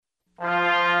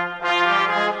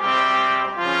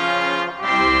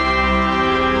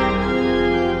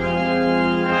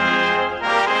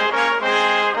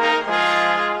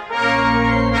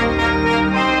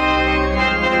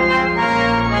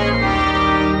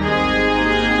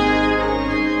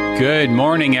Good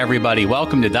morning, everybody.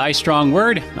 Welcome to Thy Strong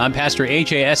Word. I'm Pastor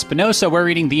A.J. Espinosa. We're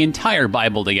reading the entire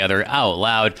Bible together out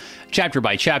loud, chapter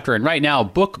by chapter, and right now,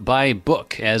 book by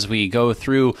book, as we go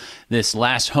through this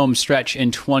last home stretch in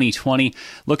 2020,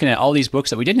 looking at all these books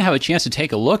that we didn't have a chance to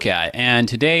take a look at. And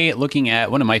today, looking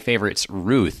at one of my favorites,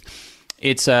 Ruth.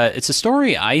 It's a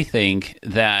story, I think,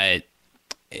 that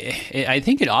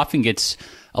it often gets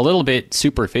a little bit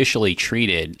superficially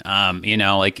treated.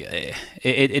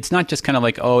 It's not just kind of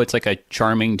like, oh, it's like a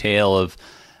charming tale of,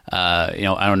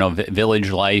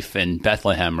 village life in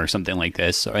Bethlehem or something like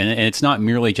this. And it's not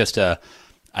merely just a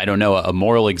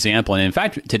moral example. And in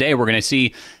fact, today we're going to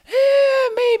see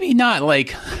maybe not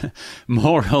like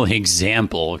moral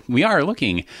example. We are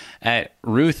looking at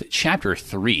Ruth chapter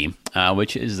 3,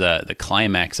 which is the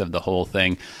climax of the whole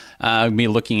thing. We'll be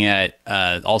looking at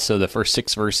also the first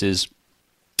 6 verses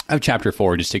of chapter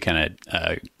 4, just to kind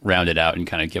of round it out and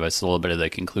kind of give us a little bit of the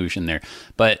conclusion there.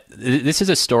 But this is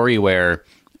a story where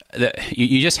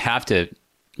you just have to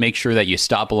make sure that you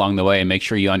stop along the way and make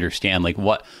sure you understand like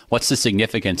what's the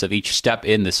significance of each step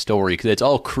in the story, because it's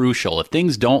all crucial. If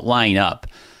things don't line up,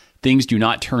 things do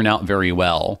not turn out very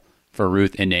well for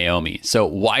Ruth and Naomi. So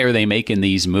why are they making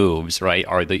these moves, right?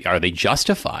 Are they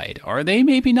justified? Are they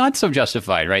maybe not so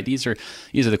justified, right? These are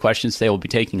the questions they will be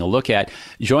taking a look at.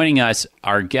 Joining us,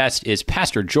 our guest is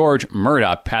Pastor George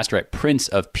Murdock, pastor at Prince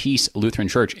of Peace Lutheran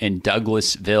Church in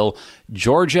Douglasville,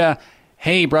 Georgia.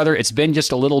 Hey, brother, it's been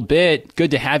just a little bit.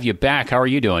 Good to have you back. How are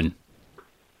you doing?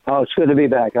 Oh, it's good to be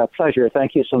back. A pleasure.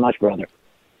 Thank you so much, brother.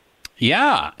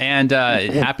 Yeah, and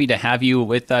happy to have you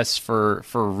with us for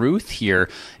Ruth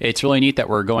here. It's really neat that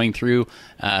we're going through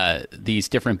these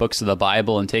different books of the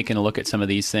Bible and taking a look at some of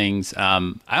these things.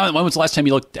 When was the last time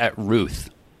you looked at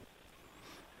Ruth?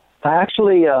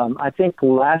 Actually, I think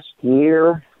last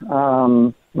year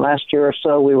or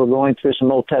so, we were going through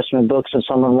some Old Testament books, and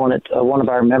one of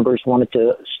our members wanted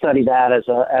to study that as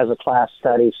a class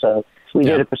study. So we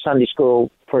did it for Sunday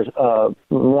school, for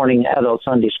morning adult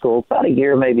Sunday school, about a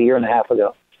year and a half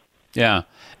ago. Yeah.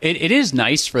 It is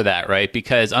nice for that, right?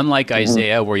 Because unlike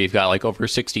Isaiah, where you've got like over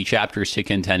 60 chapters to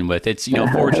contend with, it's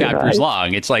 4 chapters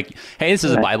long. It's like, hey, this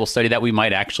is a Bible study that we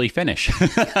might actually finish.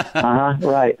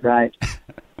 Right. Right.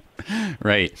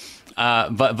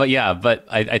 But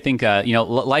I think,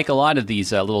 like a lot of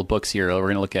these little books here, we're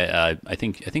going to look at, I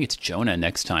think it's Jonah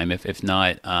next time, if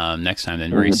not next time,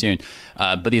 then very soon.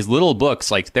 But these little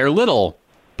books, like they're little,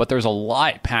 but there's a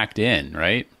lot packed in,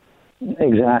 right?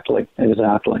 Exactly.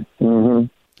 Mm-hmm.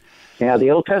 Yeah, the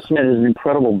Old Testament is an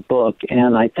incredible book,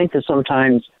 and I think that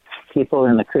sometimes people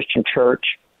in the Christian church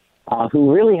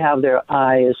who really have their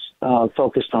eyes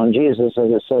focused on Jesus,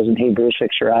 as it says in Hebrews,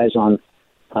 fix your eyes on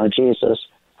Jesus.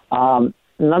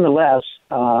 Nonetheless,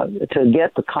 to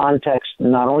get the context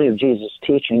not only of Jesus'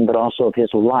 teaching, but also of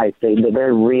his life, the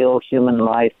very real human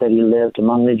life that he lived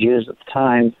among the Jews at the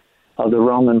time of the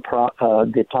Roman,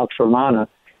 the Pax Romana,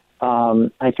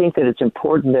 I think that it's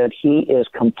important that he is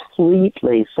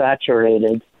completely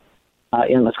saturated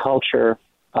in the culture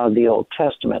of the Old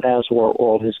Testament, as were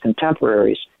all his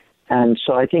contemporaries. And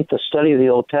so I think the study of the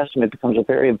Old Testament becomes a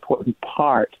very important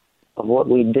part of what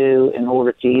we do in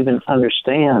order to even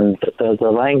understand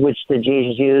the language that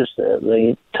Jesus used,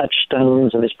 the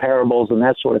touchstones of his parables and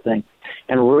that sort of thing.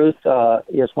 And Ruth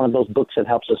is one of those books that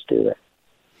helps us do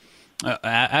that.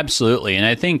 Absolutely. And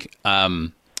I think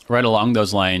right along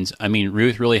those lines, I mean,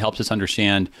 Ruth really helps us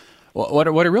understand what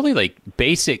are really like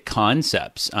basic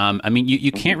concepts.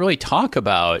 You can't really talk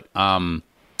about,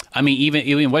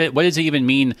 even what does it even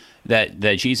mean that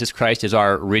Jesus Christ is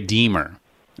our Redeemer?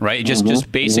 Right,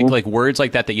 just basic like words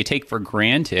like that you take for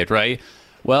granted, right?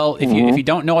 Well, if you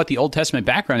don't know what the Old Testament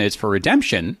background is for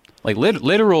redemption, like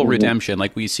literal redemption,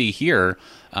 like we see here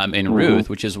in Ruth,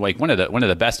 which is like one of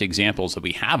the best examples that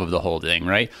we have of the whole thing,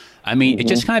 right? I mean, it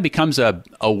just kind of becomes a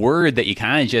word that you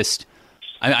kind of just,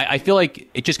 I feel like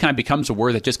it just kind of becomes a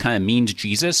word that just kind of means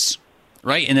Jesus,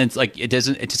 right? And it's like it's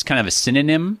just kind of a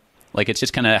synonym, like it's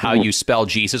just kind of how you spell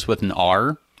Jesus with an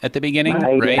R at the beginning,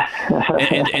 right?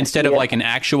 and instead of like an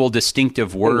actual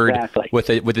distinctive word with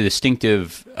a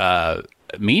distinctive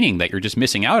meaning that you're just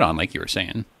missing out on, like you were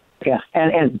saying. Yeah,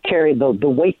 and carry the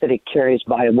weight that it carries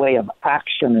by way of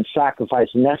action and sacrifice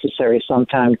necessary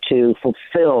sometime to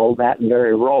fulfill that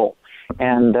very role.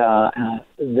 And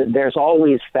there's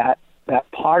always that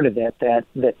part of it that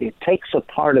it takes a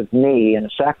part of me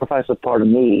and sacrifice a part of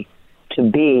me to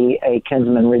be a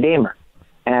kinsman redeemer.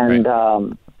 And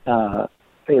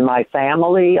in my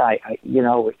family,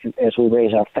 as we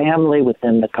raise our family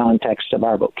within the context of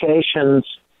our vocations,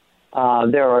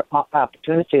 there are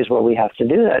opportunities where we have to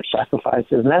do that. Sacrifice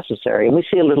is necessary. And we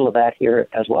see a little of that here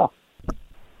as well.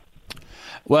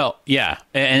 Well, yeah,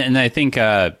 and I think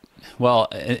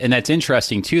and that's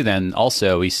interesting too. Then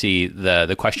also we see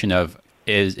the question of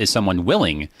is someone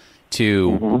willing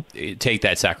to take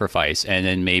that sacrifice, and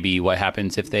then maybe what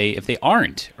happens if they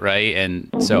aren't, right? And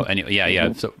so anyway,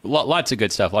 yeah. So lots of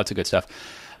good stuff.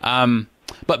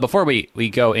 But before we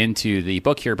go into the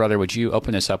book here, brother, would you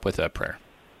open us up with a prayer?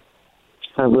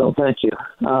 I will. Thank you.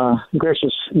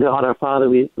 Gracious God, our Father,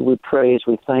 we praise,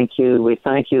 we thank you. We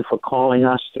thank you for calling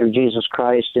us through Jesus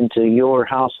Christ into your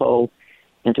household,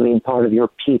 into being part of your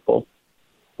people.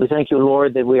 We thank you,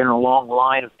 Lord, that we are in a long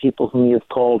line of people whom you've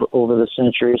called over the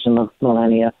centuries and the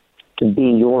millennia to be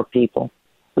your people.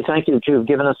 We thank you that you have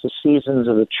given us the seasons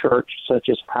of the church, such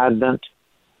as Advent,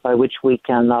 by which we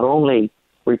can not only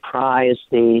reprise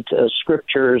the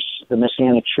scriptures, the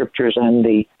Messianic scriptures, and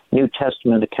the New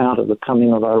Testament account of the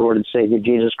coming of our Lord and Savior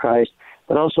Jesus Christ,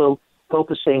 but also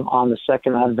focusing on the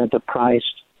second advent of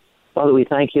Christ. Father, we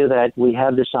thank you that we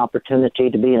have this opportunity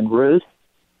to be in Ruth,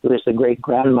 who is the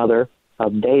great-grandmother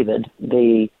of David,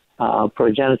 the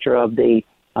progenitor of the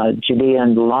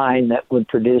Judean line that would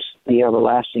produce the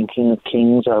everlasting King of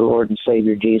Kings, our Lord and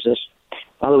Savior Jesus.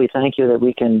 Father, we thank you that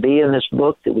we can be in this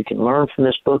book, that we can learn from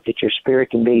this book, that your Spirit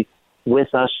can be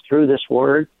with us through this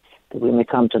word, that we may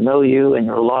come to know you and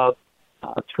your love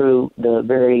through the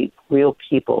very real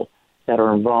people that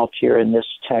are involved here in this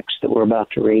text that we're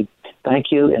about to read. Thank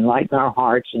you. Enlighten our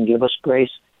hearts and give us grace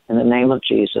in the name of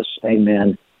Jesus.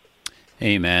 Amen.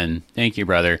 Amen. Thank you,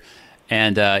 brother.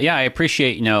 And I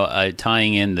appreciate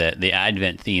tying in the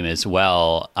Advent theme as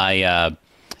well.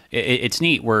 It's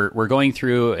neat. We're going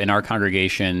through in our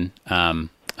congregation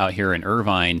out here in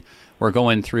Irvine. We're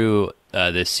going through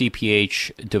the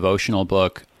CPH devotional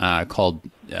book called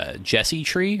Jesse's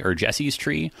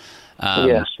Tree.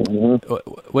 Yes,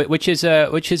 which is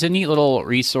a neat little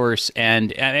resource,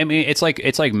 and I mean it's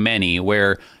like many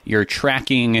where you're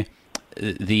tracking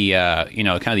the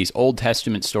kind of these Old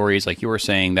Testament stories, like you were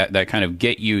saying, that kind of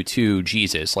get you to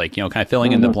Jesus, like kind of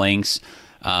filling in the blanks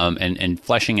and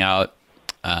fleshing out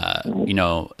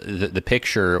the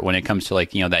picture when it comes to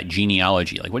like that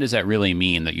genealogy, like what does that really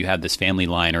mean that you have this family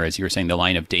line, or as you were saying, the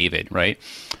line of David, right,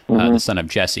 the son of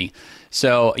Jesse.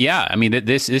 So yeah, I mean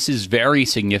this is very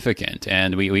significant,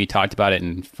 and we talked about it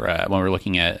when we were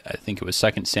looking at, I think it was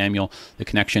 2 Samuel, the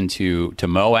connection to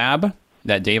Moab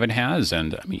that David has,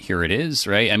 and I mean here it is,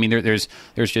 right? I mean there's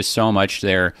just so much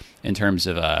there in terms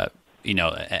of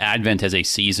Advent as a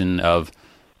season of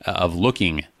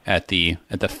looking at the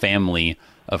family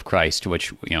of Christ,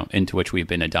 which into which we've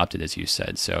been adopted, as you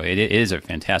said. So it is a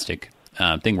fantastic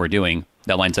thing we're doing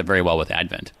that lines up very well with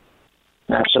Advent.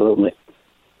 Absolutely.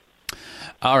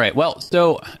 All right. Well,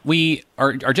 so we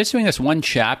are just doing this one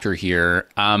chapter here,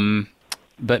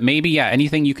 but maybe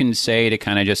anything you can say to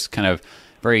kind of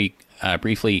very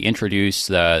briefly introduce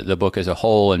the book as a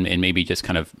whole, and maybe just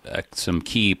kind of some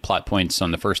key plot points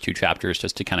on the first two chapters,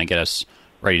 just to kind of get us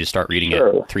ready to start reading it.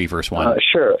 3 verse 1.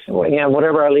 Sure. Well,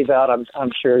 whatever I leave out,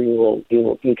 I'm sure you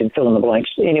can fill in the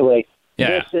blanks. Anyway,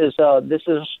 this is a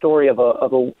story of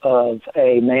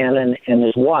a man and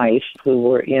his wife who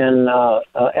were in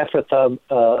Ephrathah,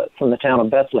 from the town of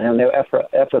Bethlehem. They were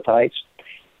Ephrathites,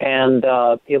 and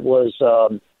it was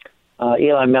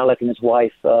Elimelech and his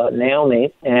wife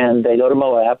Naomi, and they go to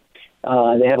Moab.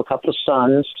 They have a couple of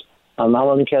sons,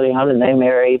 Mahlon and Chilion, and they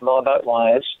marry Moabite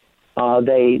wives.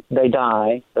 They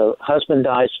die. The husband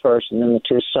dies first, and then the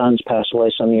two sons pass away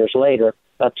some years later.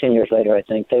 About 10 years later, I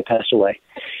think, they pass away.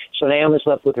 So Naomi's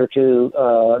left with her two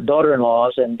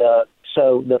daughter-in-laws, and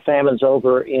so the famine's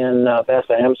over in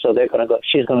Bethlehem. So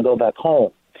she's going to go back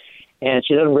home, and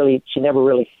she never really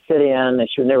fit in, and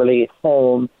she was never really at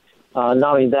home. Not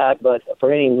only that, but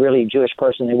for any really Jewish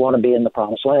person, they want to be in the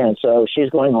Promised Land. So she's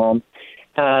going home.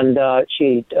 And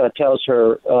she tells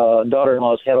her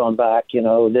daughter-in-laws, head on back,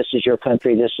 this is your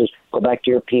country, go back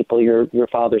to your people, your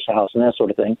father's house, and that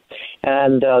sort of thing.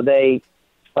 And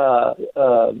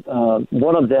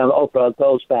one of them, Oprah,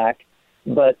 goes back,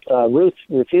 but Ruth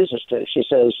refuses to. She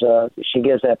says, she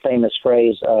gives that famous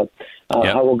phrase, I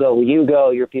will go where you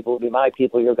go, your people will be my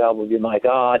people, your God will be my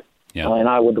God, and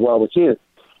I will dwell with you.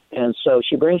 And so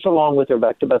she brings along with her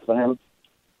back to Bethlehem.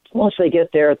 Once they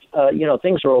get there,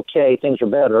 things are okay, things are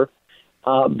better,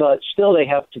 but still they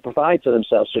have to provide for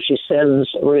themselves. So she sends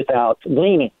Ruth out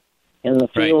gleaning in the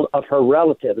field of her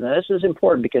relative. And this is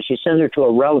important because she sends her to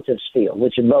a relative's field,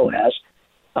 which is Boaz,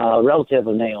 a relative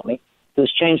of Naomi,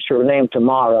 who's changed her name to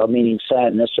Mara, meaning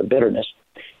sadness or bitterness.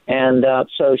 And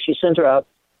so she sends her out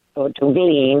to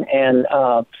glean, and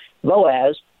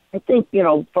Boaz, I think,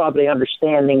 probably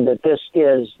understanding that this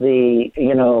is the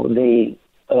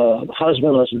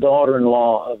husbandless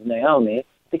daughter-in-law of Naomi,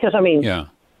 because,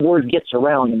 word gets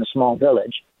around in a small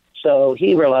village. So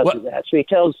he realizes that. So he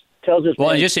tells his well,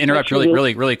 men, and just to interrupt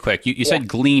really quick, you said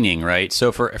gleaning, right?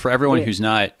 So for everyone who's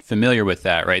not familiar with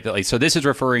that, right? Like, so this is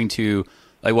referring to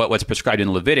like what's prescribed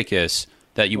in Leviticus,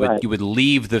 that you would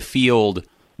leave the field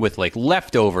with like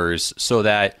leftovers so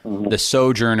that the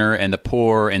sojourner and the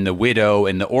poor and the widow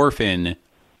and the orphan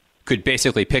could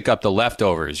basically pick up the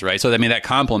leftovers, right? So I mean that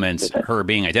complements her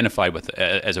being identified with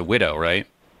as a widow, right?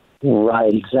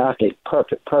 Right, exactly,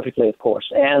 perfectly, of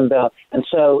course, and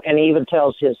he even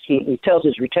tells his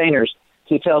retainers.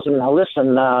 He tells them, now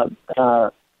listen,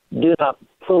 do not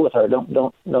fool with her.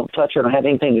 Don't touch her. Don't have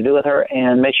anything to do with her,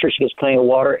 and make sure she gets plenty of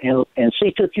water, and see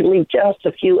to it you leave just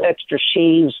a few extra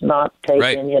sheaves not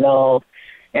taken,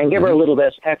 and give her a little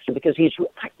bit extra, because he's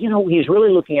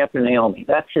really looking after Naomi.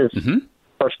 That's his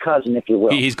first cousin, if you will.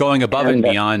 He's going above and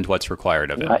beyond what's required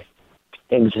of him. Right.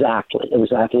 Exactly.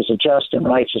 He's a just and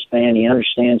righteous man. He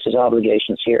understands his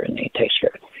obligations here, and he takes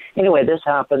care of it. Anyway, this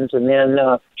happens, and then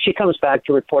she comes back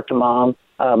to report to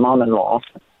mom-in-law.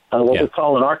 We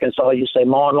call in Arkansas, you say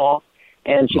ma-in-law,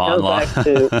 and she comes back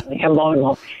to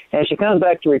ma-in-law, and she comes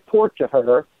back to report to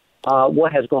her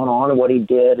what has gone on and what he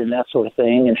did and that sort of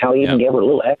thing, and how he even gave her a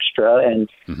little extra. And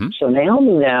so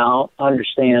Naomi now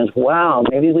understands, wow,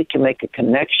 maybe we can make a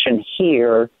connection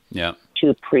here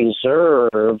to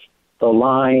preserve the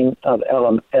line of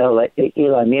Elimelech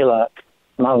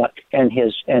and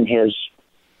his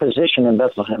position in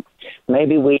Bethlehem.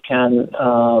 Maybe we can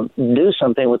do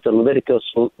something with the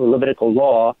Levitical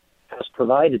law as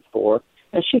provided for.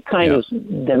 And she kind of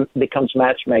then becomes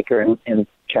matchmaker in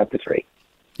chapter 3.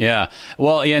 Yeah.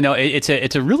 Well,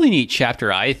 it's a really neat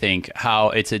chapter, I think, how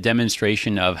it's a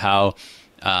demonstration of how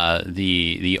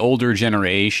the older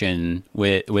generation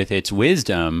with its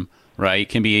wisdom, right,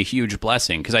 can be a huge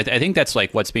blessing. Because I think that's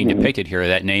like what's being depicted here,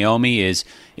 that Naomi is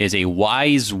a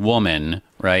wise woman,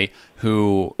 right,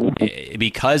 who,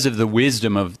 because of the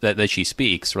wisdom of that she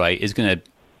speaks, right, is going to,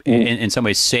 in some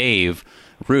ways, save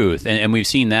Ruth. And we've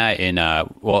seen that in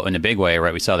a big way,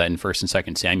 right? We saw that in 1st and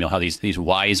 2nd Samuel, how these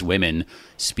wise women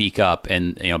speak up,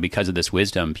 and because of this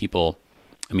wisdom, people,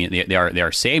 I mean, they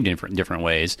are saved in different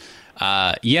ways.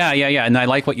 And I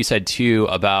like what you said too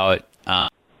about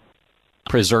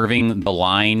preserving the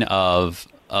line of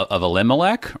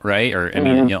Elimelech, right? Or I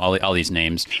mean, all these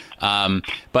names.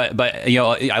 But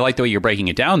I like the way you're breaking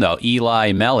it down, though.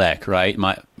 Eli Melech, right?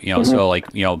 So like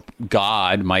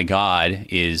God, my God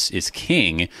is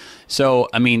king. So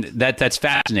I mean that's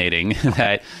fascinating.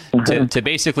 That to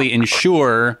basically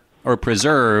ensure or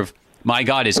preserve my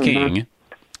God is king,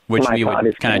 which we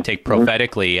would kind of take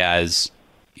prophetically as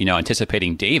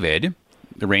anticipating David,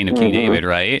 the reign of King David,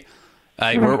 right?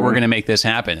 We're going to make this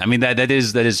happen. I mean, that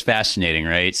is fascinating,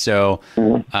 right? So,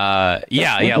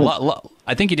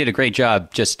 I think you did a great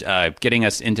job just getting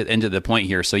us into the point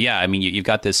here. So, I mean, you've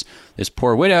got this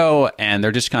poor widow, and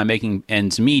they're just kind of making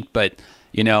ends meet. But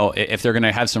if they're going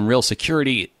to have some real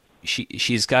security,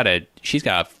 she's got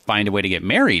to find a way to get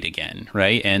married again,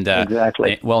 right? And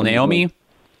exactly. Well, Naomi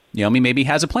maybe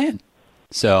has a plan.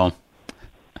 So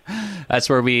that's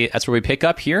where we pick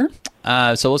up here.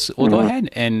 So we'll go ahead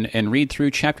and read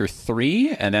through chapter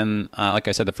 3, and then, like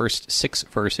I said, the first 6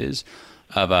 verses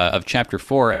of chapter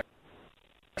 4.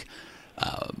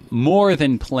 More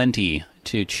than plenty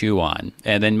to chew on,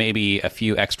 and then maybe a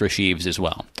few extra sheaves as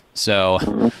well.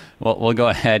 So we'll go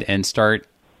ahead and start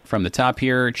from the top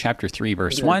here, chapter 3,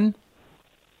 verse 1.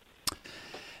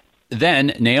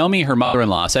 Then Naomi, her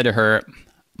mother-in-law, said to her,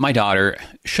 "My daughter,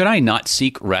 should I not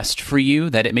seek rest for you,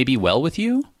 that it may be well with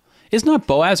you? Is not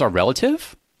Boaz our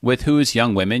relative, with whose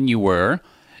young women you were?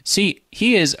 See,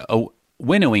 he is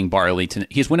winnowing barley.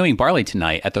 He is winnowing barley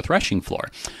tonight at the threshing floor.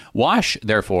 Wash,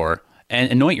 therefore,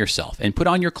 and anoint yourself, and put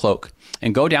on your cloak,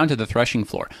 and go down to the threshing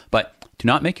floor. But do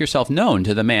not make yourself known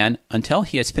to the man until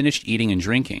he has finished eating and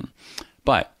drinking.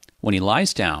 But when he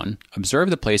lies down, observe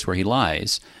the place where he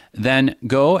lies. Then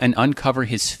go and uncover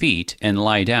his feet and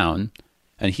lie down,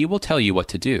 and he will tell you what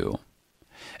to do."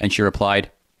 And she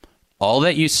replied, "All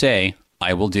that you say,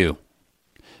 I will do."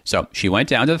 So she went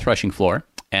down to the threshing floor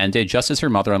and did just as her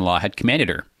mother-in-law had commanded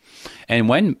her. And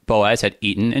when Boaz had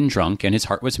eaten and drunk and his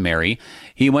heart was merry,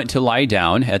 he went to lie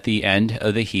down at the end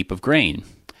of the heap of grain.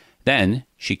 Then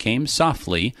she came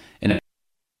softly and at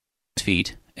his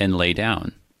feet and lay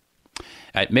down.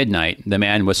 At midnight, the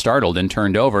man was startled and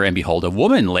turned over, and behold, a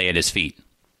woman lay at his feet.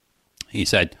 He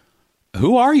said,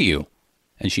 "Who are you?"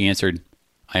 And she answered,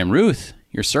 "I am Ruth,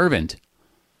 your servant.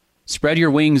 Spread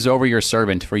your wings over your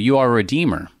servant, for you are a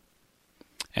redeemer."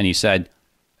 And he said,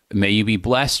 "May you be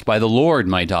blessed by the Lord,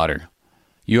 my daughter.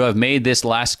 You have made this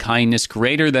last kindness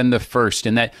greater than the first,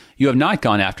 in that you have not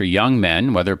gone after young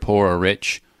men, whether poor or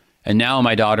rich. And now,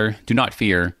 my daughter, do not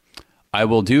fear. I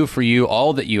will do for you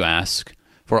all that you ask,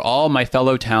 for all my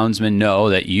fellow townsmen know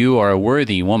that you are a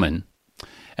worthy woman.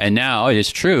 And now it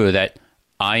is true that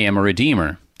I am a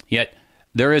redeemer, yet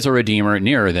there is a redeemer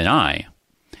nearer than I.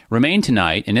 Remain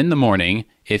tonight, and in the morning,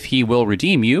 if he will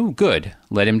redeem you, good,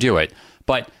 let him do it.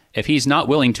 But if he's not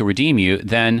willing to redeem you,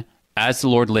 then, as the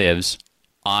Lord lives,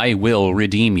 I will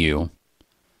redeem you.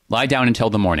 Lie down until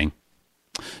the morning.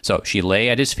 So she lay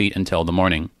at his feet until the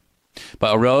morning,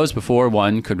 but arose before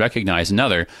one could recognize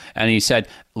another. And he said,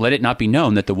 let it not be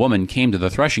known that the woman came to the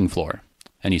threshing floor.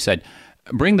 And he said,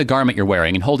 bring the garment you're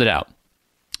wearing and hold it out.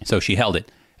 So she held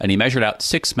it, and he measured out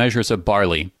 6 measures of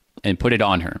barley and put it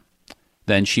on her.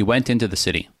 Then she went into the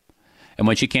city. And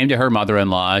when she came to her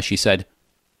mother-in-law, she said,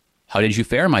 how did you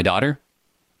fare, my daughter?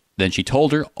 Then she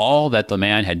told her all that the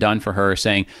man had done for her,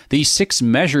 saying, these 6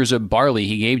 measures of barley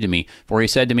he gave to me, for he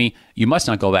said to me, you must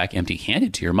not go back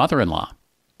empty-handed to your mother-in-law.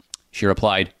 She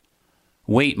replied,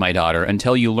 wait, my daughter,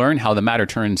 until you learn how the matter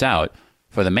turns out,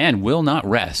 for the man will not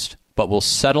rest, but will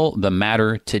settle the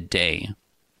matter today.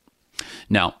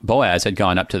 Now Boaz had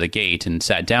gone up to the gate and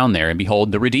sat down there, and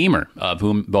behold, the Redeemer, of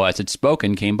whom Boaz had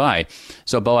spoken, came by.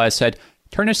 So Boaz said,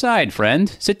 turn aside, friend,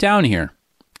 sit down here.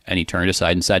 And he turned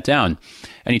aside and sat down.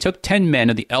 And he took 10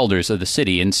 men of the elders of the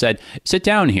city and said, sit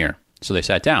down here. So they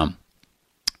sat down.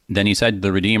 Then he said to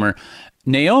the Redeemer,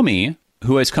 Naomi,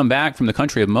 who has come back from the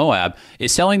country of Moab,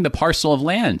 is selling the parcel of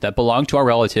land that belonged to our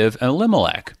relative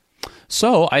Elimelech.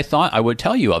 So I thought I would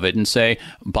tell you of it and say,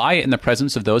 buy it in the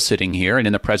presence of those sitting here and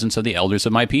in the presence of the elders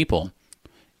of my people.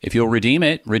 If you'll redeem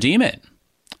it, redeem it.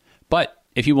 But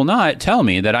if you will not, tell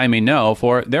me, that I may know,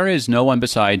 for there is no one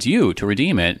besides you to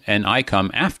redeem it, and I come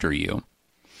after you.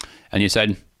 And he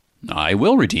said, I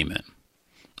will redeem it.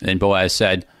 Then Boaz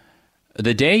said,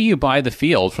 the day you buy the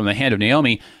field from the hand of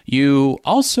Naomi, you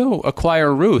also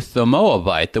acquire Ruth the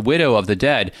Moabite, the widow of the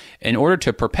dead, in order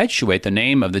to perpetuate the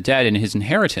name of the dead in his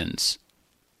inheritance.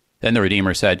 Then the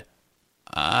Redeemer said,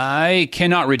 I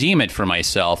cannot redeem it for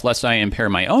myself, lest I impair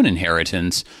my own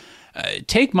inheritance.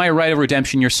 Take my right of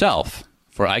redemption yourself,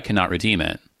 for I cannot redeem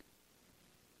it.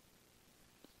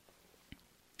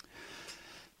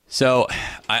 So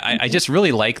I just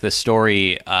really like the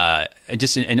story,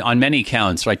 just on many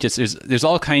counts, right? Just there's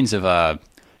all kinds of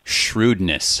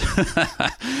shrewdness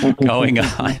going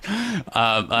on.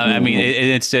 I mean,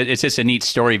 it's just a neat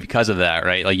story because of that,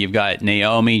 right? Like you've got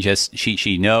Naomi, just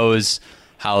she knows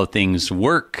how things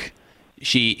work.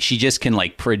 She just can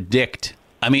like predict.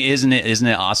 I mean, isn't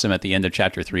it awesome at the end of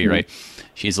chapter 3, right?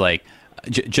 She's like,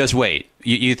 just wait.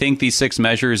 You think these 6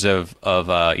 measures of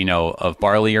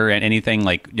barley or anything,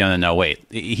 like no, wait.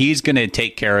 He's going to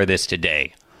take care of this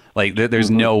today. Like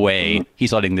there's no way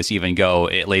he's letting this even go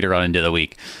later on into the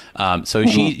week. So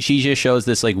she just shows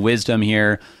this like wisdom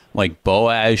here. Like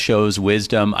Boaz shows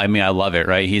wisdom. I mean, I love it,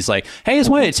 right? He's like, hey, I just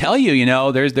wanted to tell you,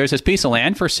 there's this piece of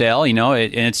land for sale, and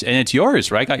it's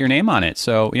yours, right? Got your name on it.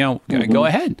 So, go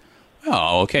ahead.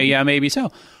 Oh, okay. Yeah, maybe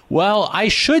so. Well, I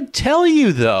should tell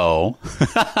you though.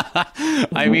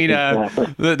 I mean,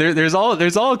 there's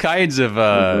all kinds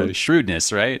of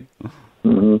shrewdness, right?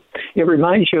 Mm-hmm. It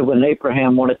reminds you of when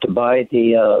Abraham wanted to buy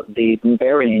the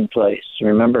burying place.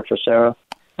 Remember, for Sarah,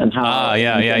 and how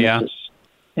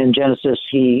in Genesis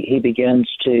he begins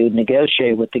to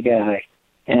negotiate with the guy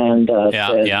and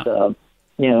says,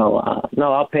 no,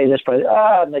 I'll pay this price.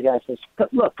 And the guy says,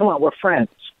 look, come on, we're friends.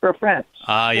 We're friends.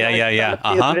 Yeah.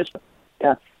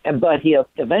 But he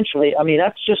eventually, I mean,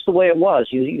 that's just the way it was.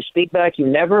 You speak back. You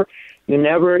never in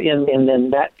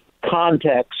that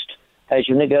context, as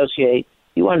you negotiate,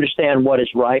 you understand what is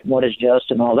right and what is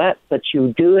just and all that, but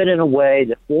you do it in a way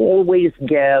that always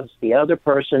gives the other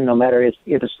person, no matter if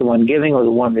it's the one giving or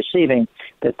the one receiving,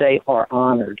 that they are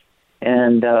honored,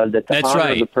 and that the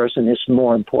honor of the person is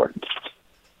more important.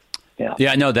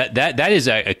 Yeah, no, that is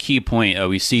a key point.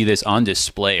 We see this on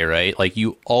display, right? Like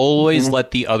you always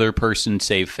let the other person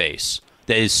save face.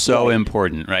 That is so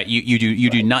important, right? You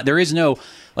do not. There is no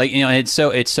it's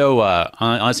so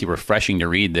honestly refreshing to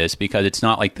read this, because it's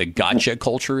not like the gotcha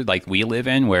culture like we live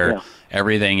in, where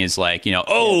everything is like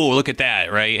oh, look at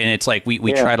that, right? And it's like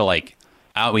we try to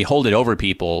we hold it over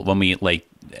people when we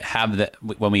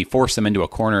when we force them into a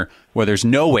corner where there's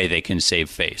no way they can save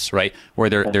face, right? Where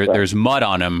there's mud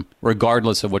on them,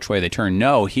 regardless of which way they turn.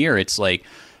 No, here it's like,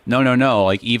 no.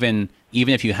 Like even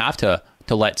if you have to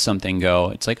let something go,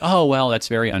 it's like, oh, well, that's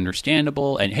very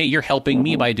understandable. And hey, you're helping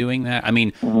me by doing that. I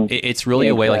mean, it's really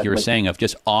a way, like you were saying, of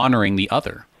just honoring the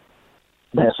other.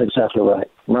 That's exactly right.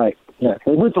 Right. Yeah,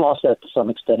 we've lost that to some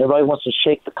extent. Everybody wants to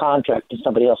shake the contract in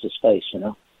somebody else's face, you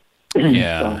know.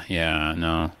 Yeah, yeah,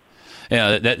 no.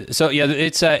 Yeah,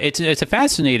 it's a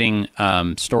fascinating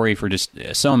story for just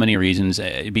so many reasons,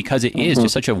 because it is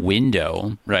just such a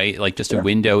window, right? Like just a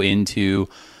window into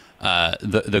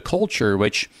the culture,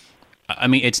 which, I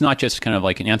mean, it's not just kind of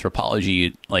like an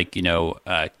anthropology, like,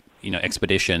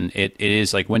 expedition. It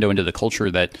is like window into the culture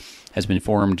that has been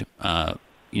formed,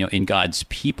 in God's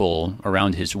people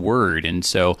around His Word. And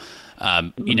so,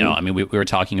 I mean, we were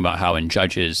talking about how in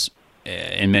Judges,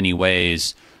 in many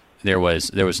ways, there was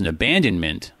an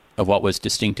abandonment of what was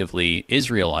distinctively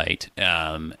Israelite,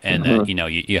 and that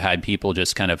you had people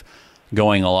just kind of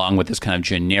going along with this kind of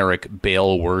generic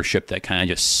Baal worship that kind of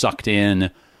just sucked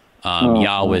in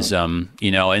Yahwism,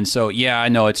 and so I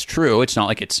know it's true. It's not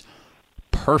like it's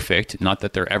perfect. Not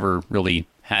that there ever really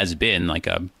has been like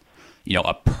a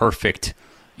perfect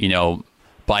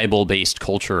Bible-based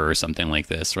culture or something like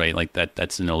this, right? Like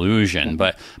that's an illusion.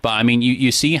 But I mean,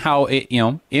 you see how it,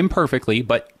 imperfectly,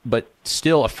 but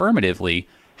still affirmatively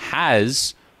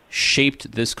has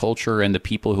shaped this culture and the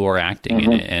people who are acting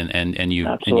in it. And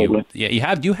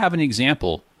you have an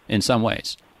example in some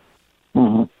ways.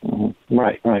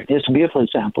 Right. It's a beautiful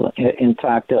example, in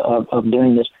fact, of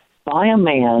doing this by a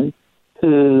man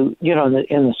who, in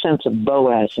the sense of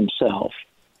Boaz himself.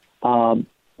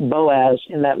 Boaz,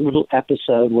 in that little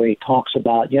episode where he talks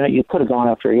about, you could have gone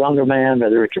after a younger man,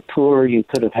 whether rich or poor, you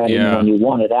could have had anyone you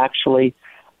wanted, actually.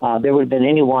 There would have been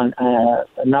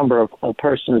a number of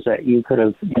persons that you could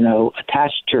have,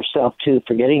 attached yourself to,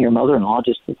 forgetting your mother-in-law,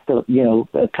 just,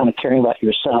 kind of caring about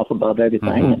yourself above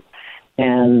everything,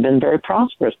 and been very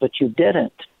prosperous, but you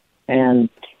didn't. And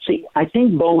see, I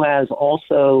think Boaz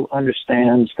also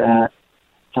understands that,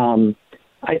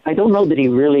 I don't know that he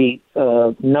really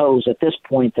knows at this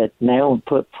point that Naomi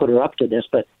put her up to this,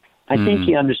 but I think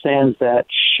he understands that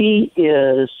she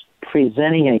is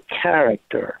presenting a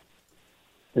character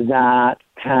that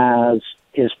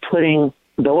is putting,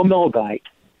 though a Moabite,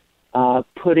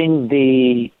 putting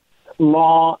the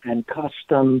law and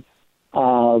custom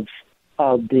of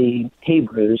the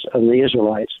Hebrews, of the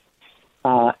Israelites,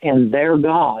 and their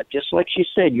God, just like she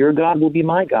said, your God will be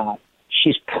my God.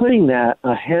 She's putting that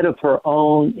ahead of her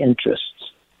own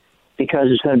interests, because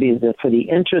it's going to be for the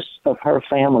interests of her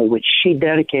family, which she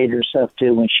dedicated herself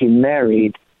to when she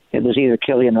married. It was either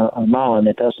Kilian or Mahlon,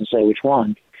 it doesn't say which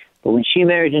one. But when she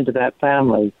married into that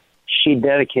family, she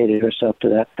dedicated herself to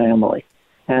that family.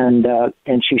 And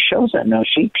she shows that now.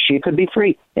 She could be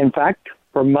free. In fact,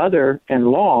 her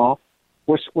mother-in-law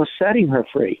was setting her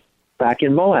free back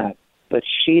in Moab. But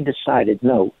she decided,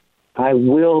 no, I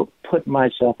will put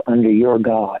myself under your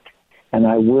God, and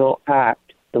I will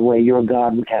act the way your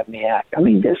God would have me act. I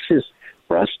mean, this is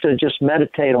for us to just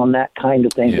meditate on that kind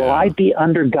of thing. Yeah. Will I be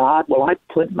under God? Will I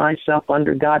put myself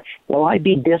under God? Will I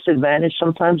be disadvantaged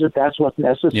sometimes if that's what's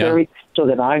necessary so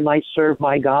that I might serve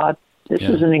my God? This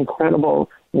is an incredible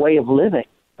way of living,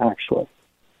 actually.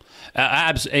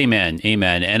 Amen.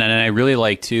 And I really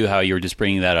like, too, how you were just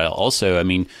bringing that out also. I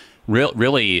mean,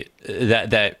 really,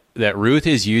 that Ruth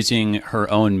is using her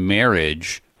own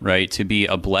marriage, right, to be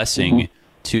a blessing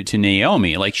to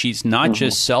Naomi. Like, she's not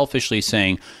just selfishly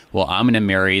saying, well, I'm going to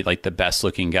marry like the best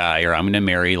looking guy, or I'm going to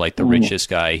marry like the richest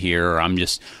guy here, or I'm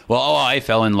just, I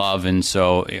fell in love, and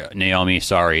so Naomi,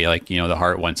 sorry, like, the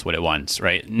heart wants what it wants,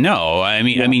 right? No, I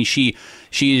mean,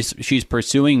 she's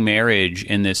pursuing marriage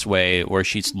in this way where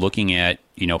she's looking at,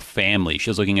 family.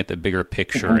 She's looking at the bigger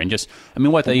picture, and just, I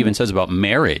mean, what that even says about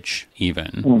marriage,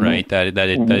 even, right? That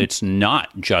it's not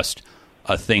just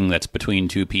a thing that's between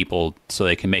two people so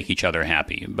they can make each other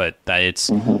happy, but that it's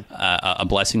a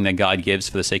blessing that God gives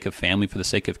for the sake of family, for the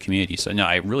sake of community. So, no,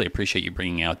 I really appreciate you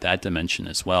bringing out that dimension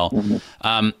as well.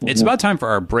 It's about time for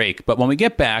our break, but when we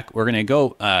get back, we're going to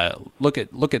go look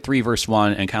at 3 verse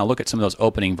 1 and kind of look at some of those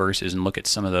opening verses and look at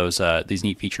some of those these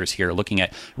neat features here, looking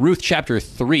at Ruth chapter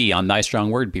 3 on Thy Strong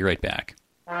Word. Be right back.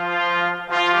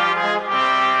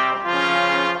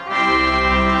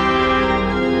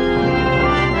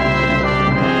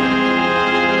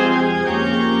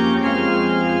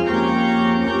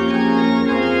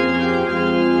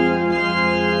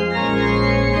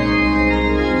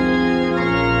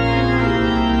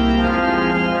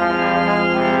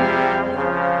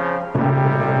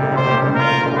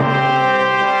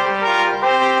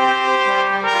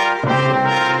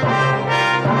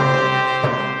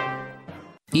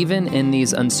 Even in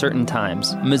these uncertain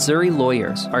times, Missouri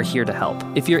lawyers are here to help.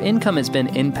 If your income has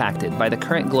been impacted by the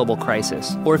current global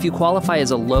crisis, or if you qualify as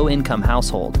a low-income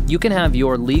household, you can have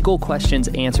your legal questions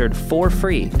answered for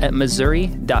free at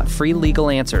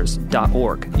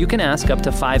missouri.freelegalanswers.org. You can ask up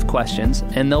to 5 questions,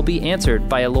 and they'll be answered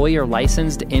by a lawyer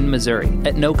licensed in Missouri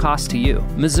at no cost to you.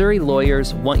 Missouri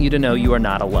lawyers want you to know you are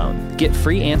not alone. Get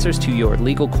free answers to your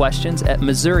legal questions at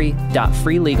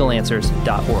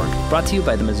missouri.freelegalanswers.org. Brought to you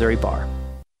by the Missouri Bar.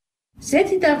 This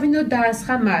is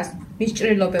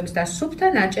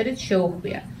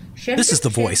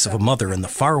the voice of a mother in the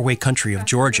faraway country of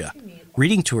Georgia,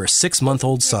 reading to her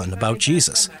 6-month-old son about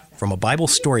Jesus from a Bible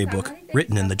storybook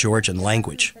written in the Georgian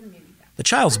language. The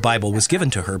child's Bible was given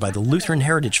to her by the Lutheran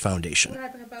Heritage Foundation,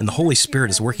 and the Holy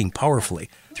Spirit is working powerfully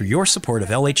through your support of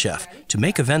LHF to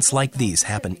make events like these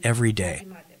happen every day.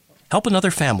 Help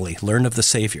another family learn of the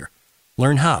Savior.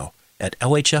 Learn how at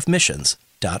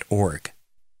lhfmissions.org.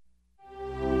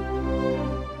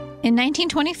 In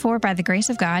 1924, by the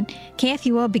grace of God,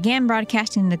 KFUO began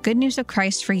broadcasting the good news of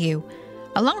Christ for you.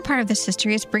 A long part of this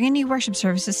history is bringing you worship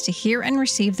services to hear and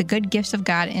receive the good gifts of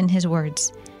God in His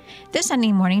words. This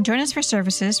Sunday morning, join us for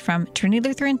services from Trinity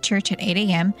Lutheran Church at 8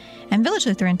 a.m. and Village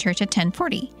Lutheran Church at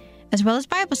 10:40, as well as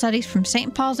Bible studies from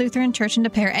St. Paul's Lutheran Church in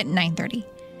De Pere at 9:30.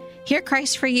 Hear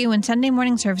Christ for you in Sunday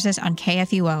morning services on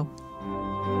KFUO.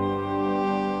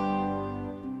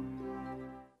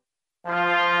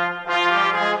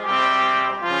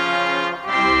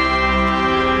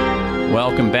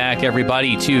 Welcome back,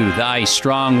 everybody, to Thy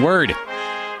Strong Word.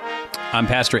 I'm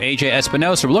Pastor A.J.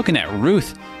 Espinosa. We're looking at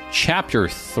Ruth chapter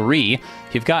 3.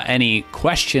 If you've got any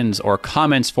questions or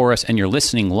comments for us and you're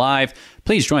listening live,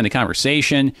 please join the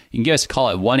conversation. You can give us a call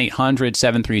at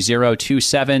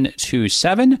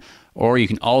 1-800-730-2727, or you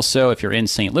can also, if you're in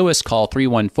St. Louis, call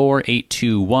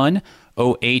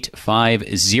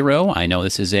 314-821-0850. I know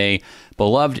this is a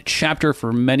beloved chapter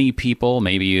for many people.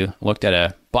 Maybe you looked at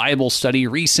a Bible study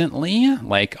recently,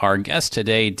 like our guest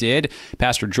today did,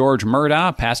 Pastor George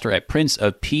Murdaugh, pastor at Prince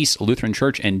of Peace Lutheran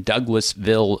Church in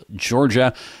Douglasville,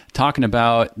 Georgia, talking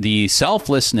about the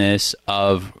selflessness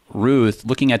of Ruth,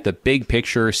 looking at the big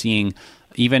picture, seeing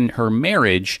even her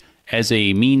marriage as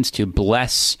a means to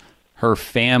bless her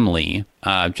family.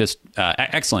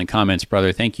 Excellent comments,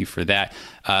 brother. Thank you for that.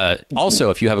 Also,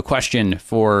 if you have a question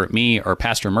for me or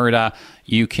Pastor Murdaugh,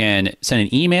 you can send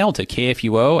an email to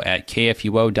kfuo at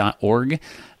kfuo.org.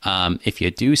 If you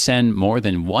do send more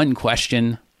than one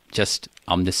question,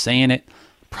 I'm just saying it,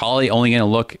 probably only going to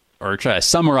look or try to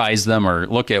summarize them or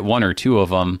look at one or two of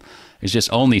them. There's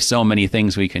just only so many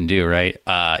things we can do, right?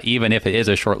 Even if it is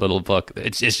a short little book,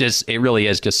 it really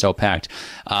is just so packed.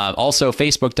 Also,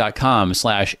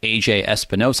 facebook.com/AJ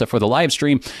Espinosa for the live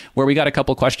stream, where we got a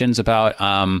couple questions about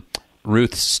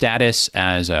Ruth's status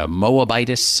as a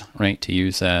Moabitess, right? To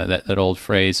use that old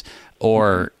phrase.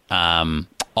 Or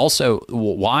also,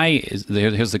 why is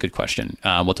here's the good question.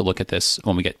 We'll have to look at this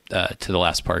when we get to the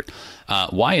last part.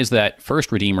 Why is that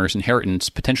first Redeemer's inheritance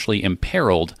potentially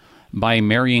imperiled by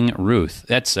marrying Ruth?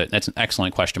 That's an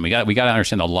excellent question. We got to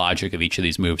understand the logic of each of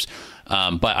these moves.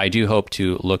 But I do hope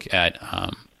to look at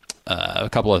a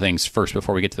couple of things first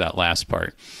before we get to that last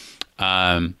part.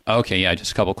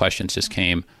 Just a couple of questions just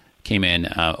came in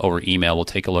over email. We'll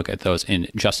take a look at those in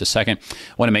just a second. I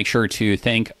want to make sure to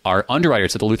thank our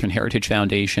underwriters at the Lutheran Heritage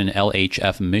Foundation,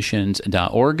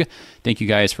 lhfmissions.org. Thank you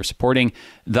guys for supporting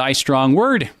Thy Strong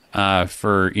Word.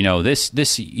 For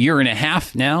this year and a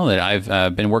half now that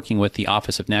I've been working with the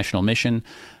Office of National Mission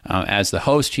as the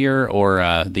host here,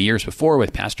 or the years before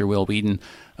with Pastor Will Whedon.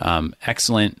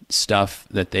 Excellent stuff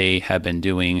that they have been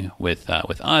doing with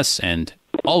us and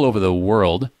all over the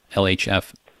world.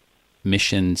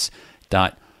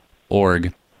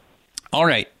 lhfmissions.org. All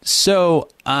right, so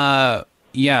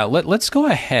let's go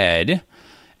ahead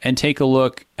and take a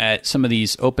look at some of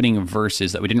these opening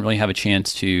verses that we didn't really have a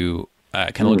chance to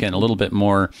kind of look at in a little bit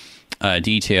more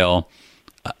detail.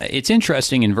 It's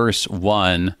interesting in verse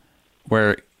 1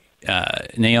 where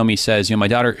Naomi says, my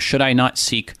daughter, should I not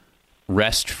seek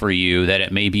rest for you that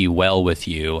it may be well with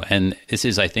you? And this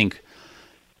is, I think,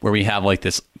 where we have like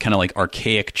this kind of like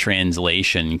archaic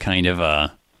translation, kind of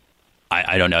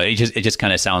I don't know. It just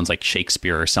kind of sounds like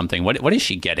Shakespeare or something. What is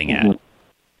she getting at?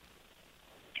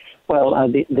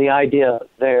 Well, the idea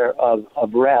there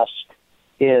of rest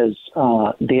is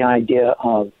the idea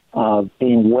of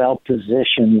being well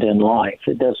positioned in life.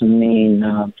 It doesn't mean,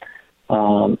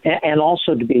 and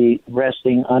also to be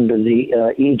resting under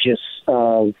the aegis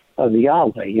of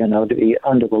Yahweh, to be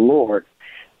under the Lord.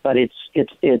 But it's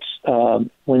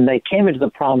when they came into the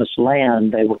promised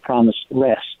land, they were promised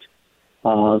rest.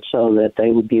 so that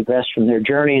they would be rest from their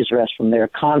journeys, rest from their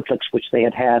conflicts which they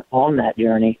had had on that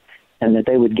journey, and that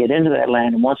they would get into that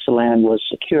land, and once the land was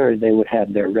secured, they would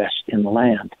have their rest in the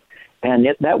land. And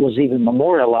that was even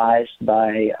memorialized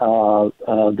by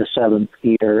the seventh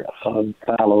year of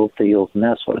fallow fields and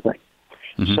that sort of thing.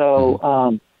 Mm-hmm.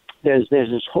 So there's this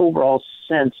overall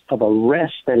sense of a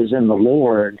rest that is in the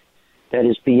Lord that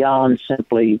is beyond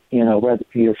simply,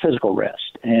 your physical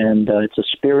rest. And it's a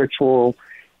spiritual,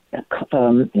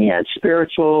 it's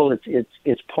spiritual.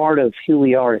 It's part of who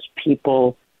we are as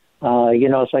people.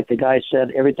 It's like the guy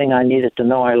said, everything I needed to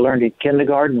know I learned in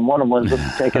kindergarten, and one of them was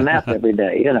to take a nap every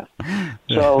day,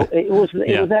 So it was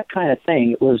that kind of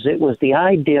thing. It was the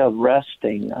idea of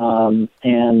resting,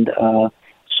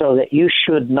 so that you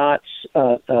should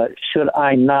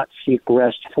I not seek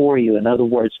rest for you. In other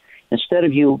words, instead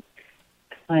of you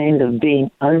kind of being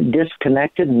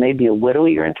disconnected and maybe a widow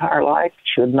your entire life,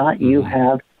 should not you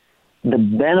have the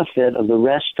benefit of the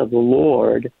rest of the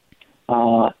Lord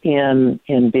in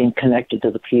being connected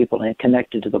to the people and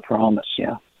connected to the promise?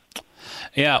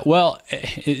 Yeah, well,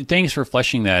 thanks for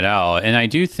fleshing that out. And I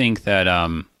do think that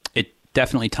it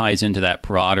definitely ties into that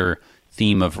broader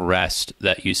theme of rest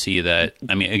that you see that,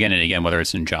 again and again, whether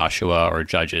it's in Joshua or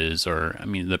Judges or,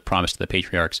 the promise to the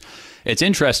patriarchs. It's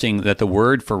interesting that the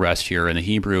word for rest here in the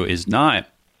Hebrew is not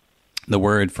the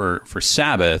word for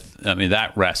Sabbath,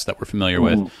 that rest that we're familiar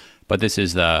with, but this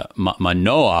is the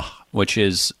manoah, which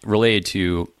is related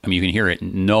to, you can hear it,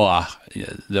 Noah,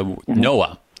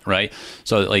 Noah, right?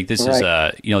 So this is,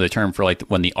 the term for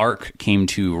when the ark came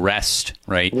to rest,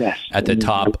 right? At the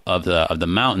top of the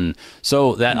mountain.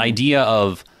 So that idea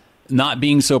of not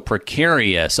being so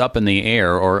precarious up in the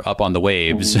air or up on the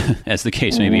waves, as the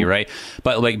case may be, right?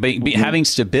 But having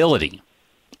stability,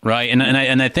 right?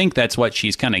 And I think that's what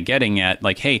she's kind of getting at.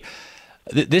 Hey,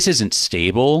 this isn't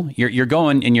stable. You're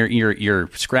going and you're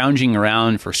scrounging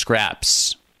around for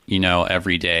scraps,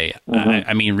 every day.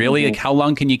 Really, how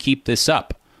long can you keep this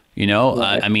up?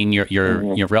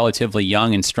 You're relatively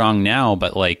young and strong now,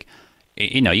 but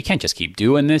you can't just keep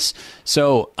doing this.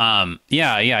 So, I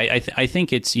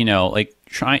think it's,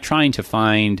 trying to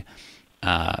find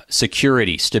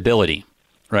security, stability,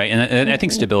 right? And I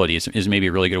think stability is maybe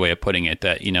a really good way of putting it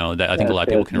that, that I think a lot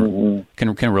of people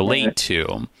can relate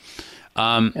to.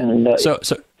 So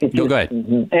go ahead.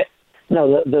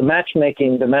 No, the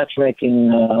matchmaking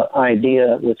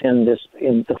idea within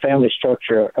the family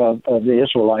structure of the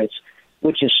Israelites,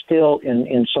 which is still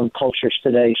in some cultures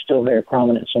today, still very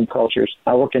prominent in some cultures.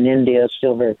 I work in India,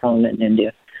 still very prominent in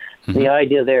India. Mm-hmm. The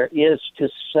idea there is to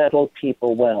settle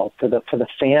people well, for the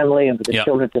family and for the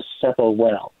children to settle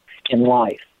well in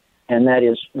life, and that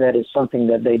is something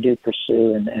that they do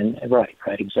pursue. And right,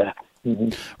 exactly. Mm-hmm.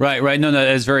 Right. No,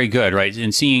 that's very good. Right,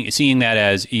 and seeing that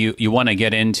as you want to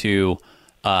get into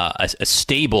a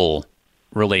stable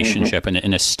relationship and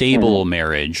in a stable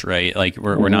marriage, right?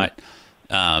 We're not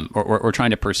we're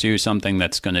trying to pursue something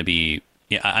that's going to be.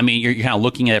 You're kind of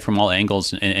looking at it from all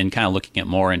angles and kind of looking at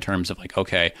more in terms of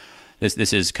okay,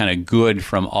 this is kind of good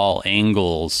from all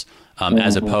angles,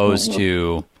 as opposed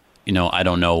to. I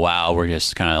don't know. Wow, we're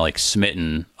just kind of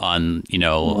smitten on,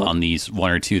 on these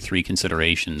 1 or 2, 3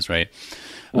 considerations, right?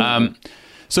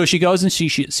 So she goes and she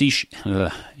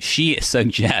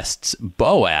suggests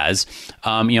Boaz.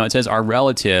 It says our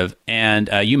relative, and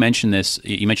you mentioned this.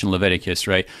 You mentioned Leviticus,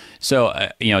 right? So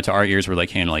to our ears, we're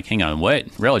hang on, what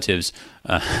relatives?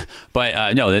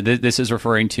 But no, this is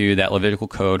referring to that Levitical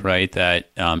code, right? That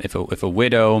if a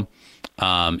widow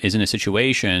is in a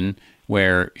situation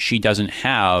where she doesn't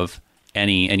have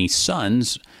any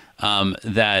sons,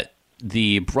 that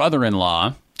the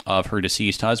brother-in-law of her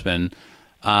deceased husband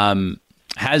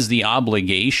has the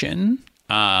obligation.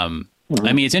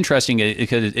 It's interesting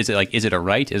because is it a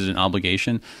right? Is it an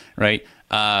obligation? Right?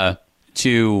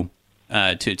 To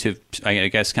I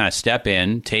guess kind of step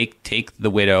in, take the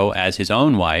widow as his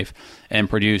own wife, and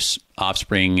produce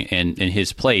offspring in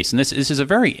his place. And this is a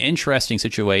very interesting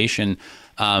situation.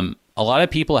 A lot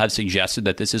of people have suggested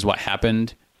that this is what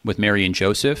happened with Mary and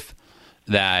Joseph,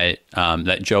 that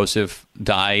Joseph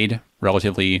died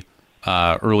relatively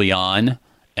early on,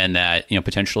 and that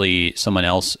potentially someone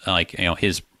else,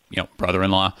 his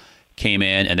brother-in-law, came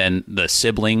in, and then the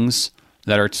siblings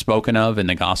that are spoken of in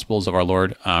the Gospels of our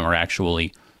Lord are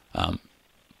actually.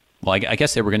 Well, I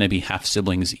guess they were going to be half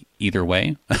siblings either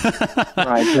way.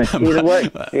 Right. Either way.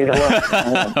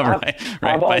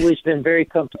 I've always been very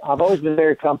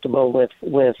comfortable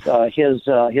with his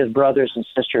brothers and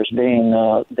sisters being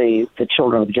the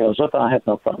children of Joseph. I have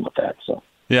no problem with that. So.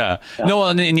 Yeah. No,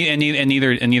 and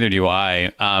neither do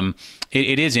I.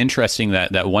 It is interesting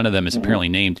that one of them is apparently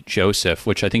named Joseph,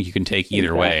 which I think you can take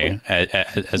either way,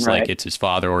 as like it's his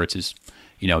father or it's his,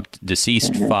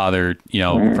 deceased father,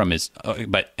 from his.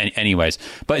 But anyways,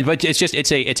 but it's just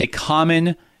it's a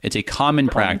common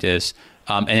practice.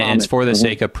 And it's for the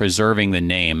sake of preserving the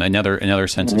name, another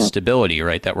sense of stability,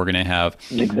 right? That we're going to have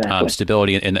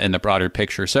stability in the broader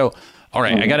picture. So, all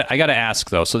right, I got to ask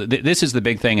though. So this is the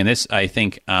big thing, and this I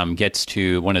think gets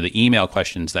to one of the email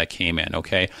questions that came in.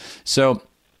 Okay, so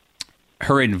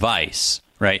her advice,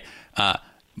 right?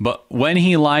 But when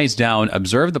he lies down,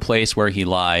 observe the place where he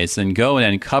lies, then go and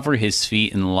uncover his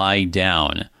feet and lie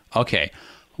down. Okay.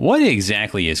 What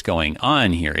exactly is going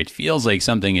on here? It feels like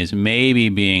something is maybe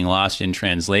being lost in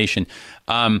translation.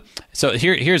 So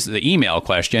here's the email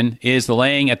question. Is the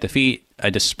laying at the feet a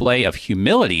display of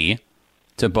humility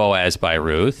to Boaz by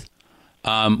Ruth,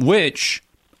 which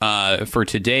for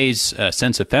today's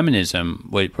sense of feminism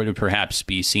would perhaps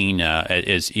be seen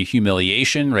as a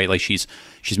humiliation, right? Like she's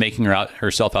making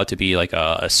herself out to be like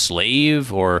a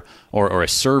slave or a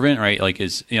servant, right? Like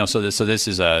so this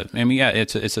is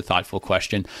it's a thoughtful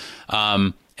question.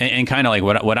 And kind of like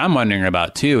what I'm wondering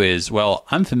about too is, well,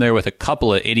 I'm familiar with a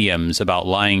couple of idioms about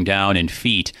lying down and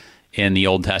feet in the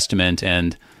Old Testament,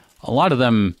 and a lot of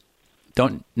them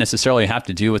don't necessarily have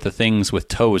to do with the things with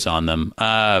toes on them.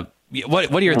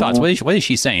 What are your thoughts? What is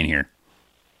she saying here?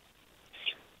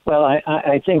 Well,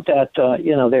 I think that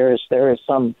there is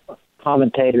some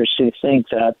commentators who think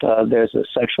that there's a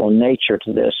sexual nature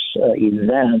to this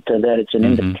event, that it's an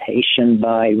invitation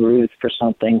by Ruth for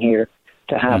something here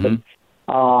to happen,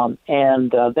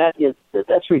 and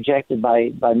that's rejected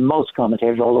by most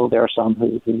commentators. Although there are some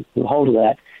who hold to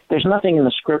that. There's nothing in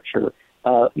the Scripture.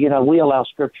 We allow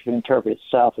Scripture to interpret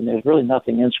itself, and there's really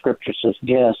nothing in Scripture to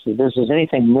suggest that this is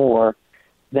anything more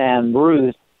than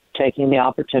Ruth taking the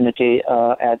opportunity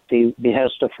at the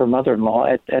behest of her mother-in-law,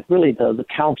 at really the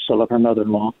counsel of her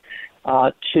mother-in-law,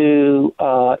 to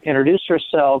introduce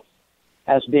herself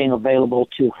as being available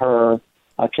to her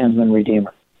kinsman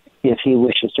redeemer, if he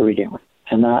wishes to redeem her.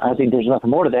 And I think there's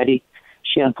nothing more to that.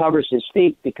 She uncovers his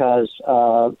feet because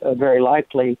very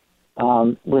likely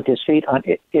with his feet on.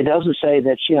 It doesn't say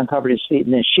that she uncovered his feet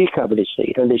and then she covered his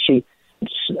feet, or that she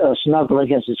snuggled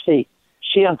against his feet.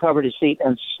 She uncovered his feet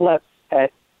and slept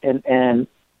and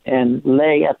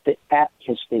lay at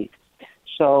his feet.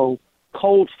 So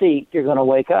cold feet, you're going to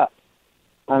wake up.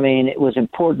 I mean, it was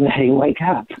important that he wake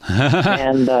up.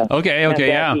 And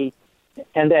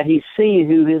and that he see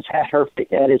who is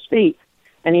at his feet,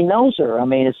 and he knows her. I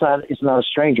mean, it's not a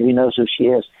stranger. He knows who she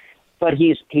is. But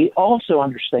he also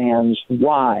understands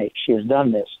why she has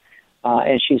done this.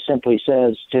 And she simply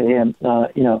says to him,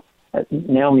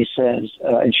 Naomi says,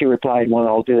 and she replied, well,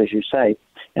 I'll do as you say.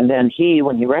 And then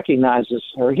when he recognizes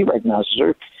her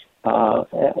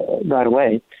right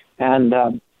away. And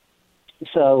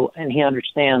and he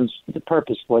understands the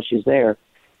purpose of why she's there,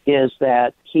 is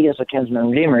that he is a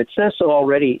kinsman redeemer. It says so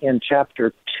already in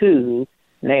chapter 2.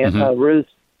 Ruth,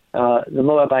 the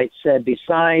Moabite, said,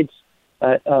 besides,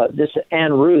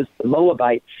 Ruth, the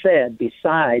Moabite, said,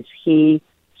 besides, he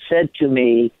said to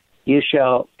me, you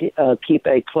shall keep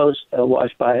a close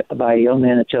watch by a young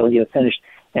man until you have finished.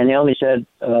 And Naomi said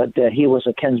that he was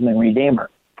a kinsman redeemer.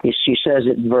 She says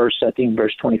it in verse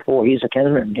 24, he's a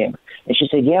kinsman redeemer. And she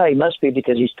said, yeah, he must be,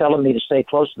 because he's telling me to stay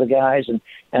close to the guys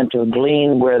and to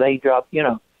glean where they drop,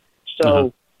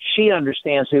 So she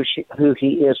understands who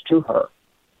he is to her.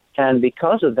 And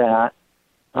because of that,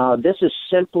 this is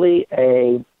simply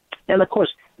and of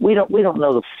course, we don't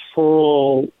know the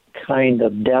full kind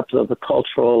of depth of the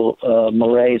cultural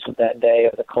mores of that day,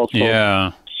 or the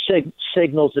cultural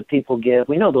signals that people give.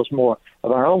 We know those more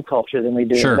of our own culture than we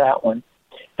do of that one.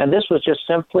 And this was just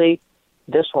simply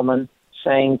this woman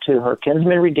saying to her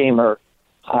kinsman redeemer,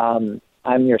 I'm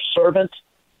your servant.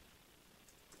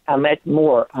 I'm at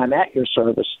your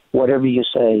service. Whatever you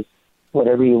say,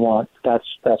 whatever you want, that's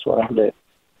what I'll do.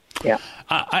 Yeah,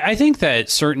 I think that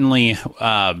certainly.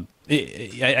 I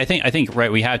think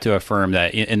right. We have to affirm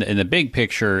that in the big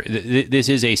picture, this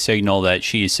is a signal that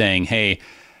she's saying, "Hey,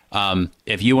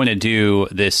 if you want to do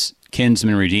this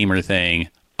kinsman redeemer thing,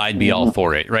 I'd be all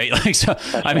for it." Right? Like, so.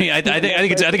 I mean, I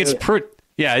think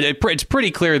it's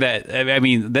pretty clear that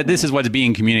that this is what's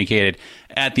being communicated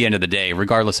at the end of the day,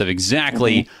 regardless of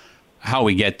exactly how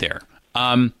we get there.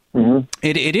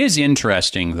 It is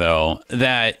interesting, though,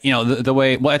 that, the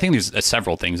way, well, I think there's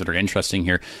several things that are interesting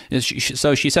here.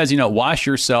 So she says, wash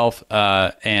yourself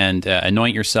and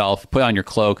anoint yourself, put on your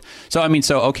cloak. So,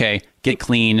 okay, get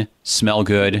clean, smell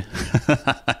good.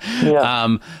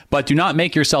 But do not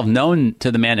make yourself known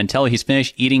to the man until he's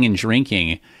finished eating and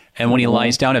drinking. And when he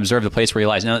lies down, observe the place where he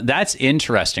lies. Now, that's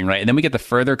interesting, right? And then we get the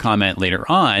further comment later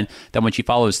on that when she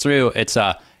follows through, it's,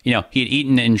 he had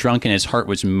eaten and drunk and his heart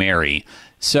was merry.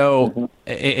 So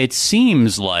it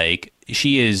seems like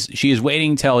she is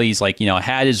waiting till he's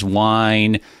had his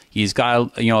wine. He's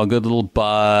got a good little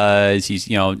buzz. He's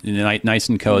nice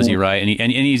and cozy, right?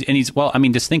 And he's well.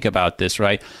 Just think about this,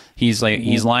 right? He's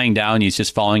he's lying down. He's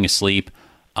just falling asleep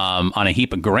on a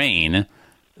heap of grain.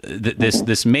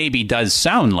 This maybe does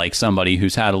sound like somebody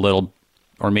who's had a little,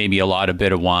 or maybe a lot, a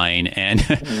bit of wine, and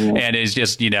and is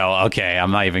just okay,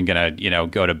 I'm not even gonna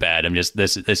go to bed. I'm just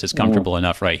this is comfortable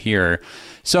enough right here.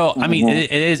 So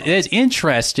it is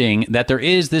interesting that there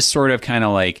is this sort of kind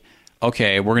of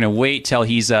okay, we're gonna wait till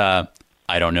he's I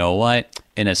don't know what,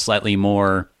 in a slightly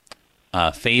more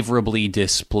favorably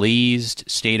displeased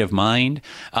state of mind,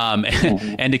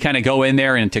 and to kind of go in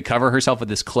there and to cover herself with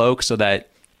this cloak so that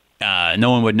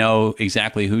no one would know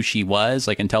exactly who she was,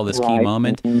 until this key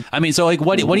moment. So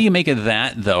what do you make of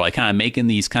that, though? Kind of making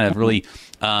these kind of really,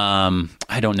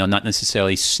 I don't know, not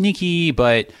necessarily sneaky,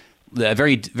 but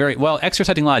very, very well,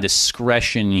 exercising a lot of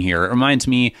discretion here. It reminds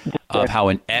me of how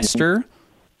Esther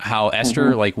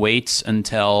waits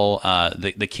until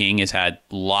the king has had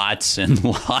lots and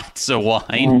lots of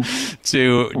wine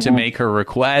to make her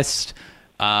request.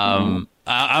 I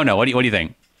don't know. What do you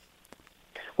think?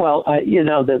 Well,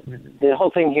 the whole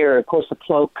thing here, of course, the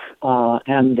cloak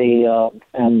and the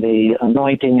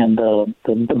anointing and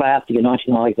the bath, the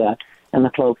anointing, all like that, and the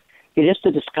cloak, it is to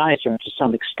disguise her to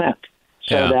some extent,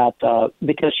 so that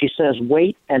because she says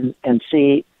wait and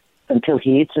see until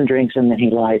he eats and drinks and then he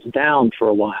lies down for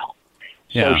a while.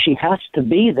 So she has to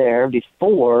be there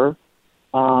before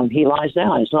he lies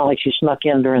down. It's not like she snuck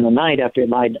in during the night after he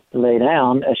lay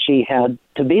down. She had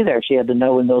to be there. She had to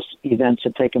know when those events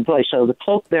had taken place. So the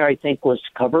cloak there, I think, was to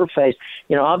cover her face.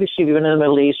 Obviously, if you've been in the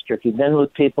Middle East or if you've been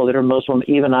with people that are Muslim,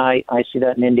 even I see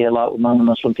that in India a lot among the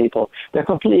Muslim people, they're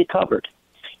completely covered.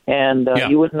 And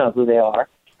you wouldn't know who they are.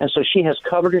 And so she has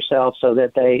covered herself so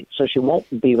she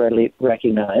won't be readily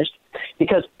recognized.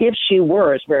 Because if she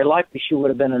were, it's very likely she would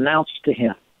have been announced to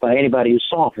him by anybody who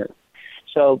saw her.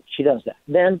 So she does that.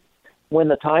 Then when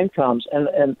the time comes,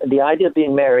 and the idea of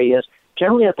being merry is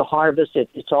generally at the harvest,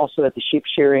 it's also at the sheep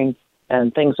shearing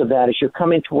and things of that. As you're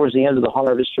coming towards the end of the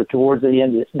harvest or towards the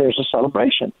end, there's a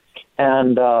celebration.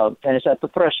 And it's at the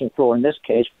threshing floor in this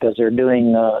case because they're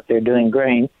doing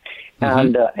grain.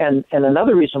 And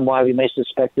another reason why we may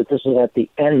suspect that this is at the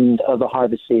end of the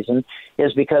harvest season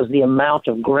is because the amount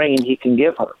of grain he can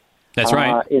give her. That's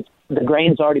right. The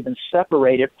grain's already been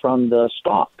separated from the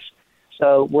stalks.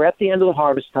 So we're at the end of the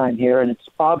harvest time here, and it's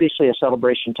obviously a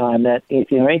celebration time that if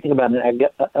you know anything about an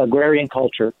agrarian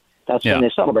culture, that's when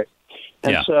they celebrate.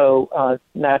 And so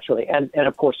naturally, and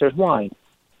of course there's wine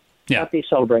at these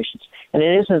celebrations. And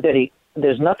it isn't that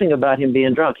there's nothing about him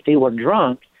being drunk. If he were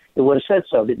drunk, it would have said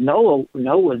so. That Noah,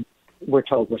 we're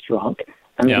told, was drunk.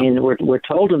 We're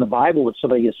told in the Bible that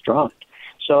somebody gets drunk.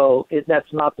 So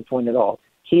that's not the point at all.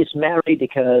 He's married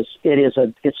because it's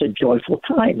a joyful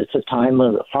time. It's a time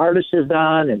when the harvest is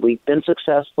done and we've been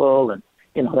successful, and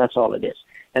that's all it is.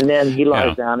 And then he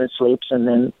lies down and sleeps, and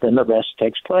then the rest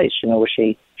takes place. Where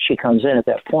she comes in at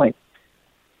that point.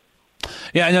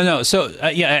 Yeah, no. So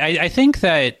I think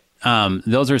that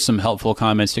those are some helpful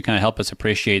comments to kind of help us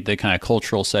appreciate the kind of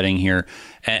cultural setting here,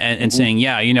 and saying,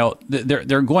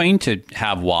 they're going to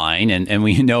have wine, and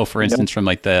we know, for instance, from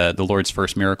the Lord's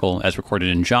first miracle as recorded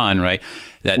in John, right,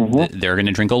 that they're going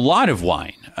to drink a lot of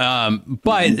wine.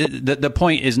 But the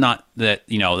point is not that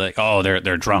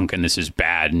they're drunk and this is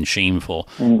bad and shameful,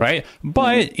 right?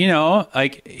 But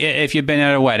if you've been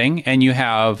at a wedding and you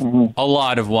have a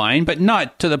lot of wine, but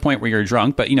not to the point where you're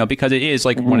drunk, but because it is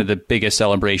one of the biggest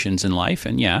celebrations in life,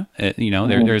 and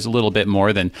there's a little bit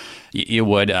more than you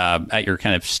would at your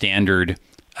kind of standard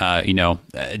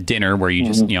dinner where you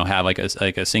just have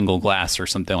a single glass or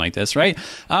something like this, right?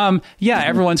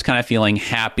 Everyone's kind of feeling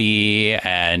happy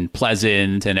and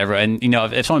pleasant, and everyone,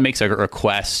 if someone makes a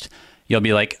request, you'll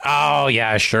be like, oh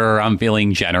yeah, sure, I'm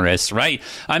feeling generous, right?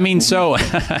 So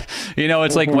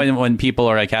it's like when people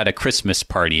are at a Christmas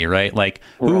party, right?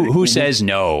 Who says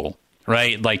no?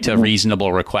 Right, to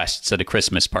reasonable requests at a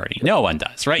Christmas party. No one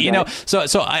does, right?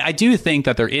 So I do think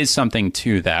that there is something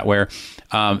to that where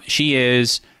she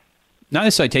is not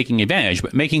necessarily taking advantage,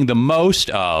 but making the most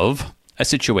of a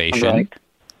situation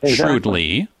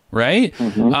shrewdly, right?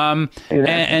 Exactly.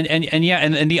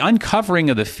 And the uncovering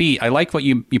of the feet. I like what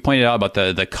you pointed out about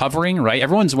the covering, right?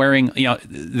 Everyone's wearing,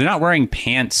 they're not wearing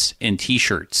pants and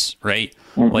t-shirts, right?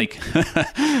 Like,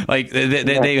 like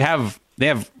they have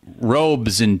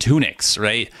robes and tunics,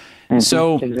 right?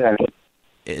 So Exactly.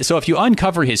 So if you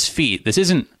uncover his feet, this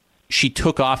isn't she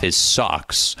took off his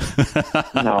socks.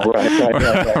 No,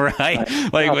 right.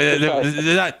 Right?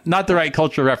 Like not the right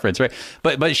cultural reference, right?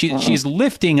 But she's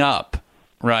lifting up,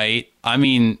 right? I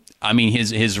mean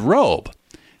his robe,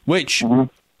 which on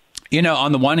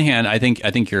the one hand, I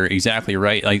think you're exactly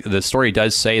right. Like the story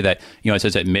does say that, it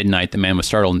says at midnight the man was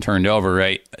startled and turned over,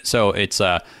 right? So it's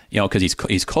because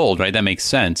he's cold, right? That makes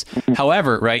sense.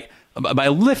 However, right, by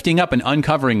lifting up and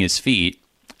uncovering his feet,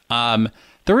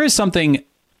 there is something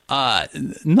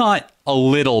not a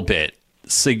little bit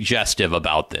suggestive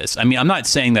about this. I mean, I'm not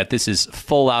saying that this is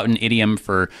full out an idiom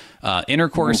for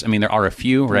intercourse. I mean, there are a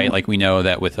few, right? Like we know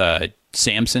that with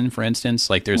Samson, for instance,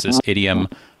 like there's this idiom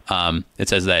that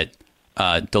says that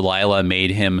Delilah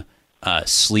made him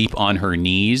sleep on her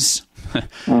knees.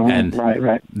 And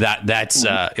right. That's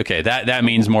okay. That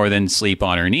means more than sleep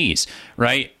on her knees,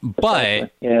 right?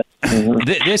 But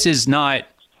this is not.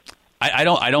 I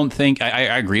don't think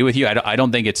I agree with you. I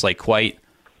don't think it's like quite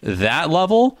that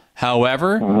level.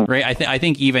 However, right, I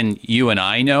think even you and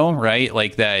I know, right,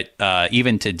 like that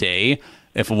even today,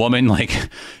 if a woman like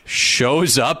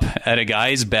shows up at a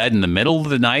guy's bed in the middle of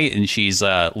the night and she's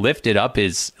lifted up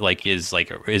his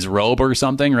robe or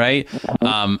something, right?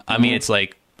 I mean, it's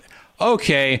like,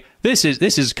 okay, this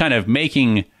is kind of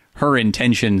making her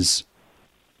intentions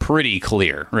pretty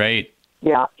clear, right?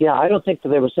 Yeah. I don't think that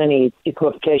there was any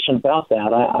equivocation about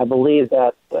that. I believe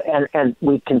that, and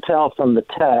we can tell from the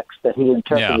text that he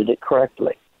interpreted it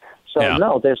correctly. So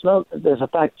no, there's a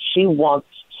fact she wants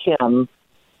him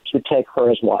to take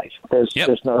her as wife. There's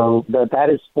no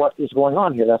that is what is going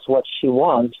on here. That's what she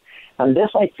wants, and this,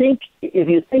 I think, if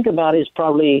you think about it, is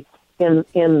probably in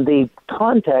the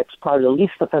context probably the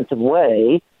least offensive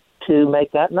way to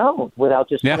make that known without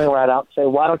just coming right out and say,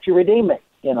 "Why don't you redeem me?"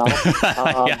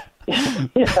 So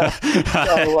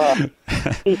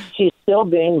she's still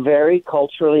being very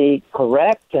culturally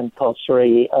correct and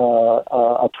culturally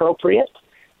appropriate,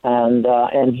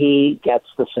 and he gets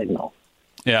the signal.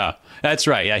 Yeah, that's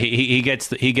right. Yeah, he gets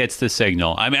the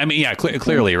signal. I mean, yeah,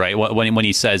 clearly, right. When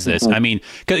he says this, I mean,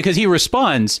 because he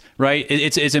responds, right.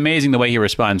 It's amazing the way he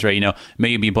responds, right. May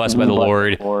you be blessed by the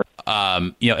Lord.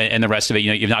 And the rest of it.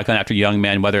 You've not gone after young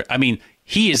men.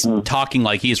 He is talking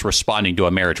like he's responding to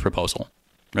a marriage proposal,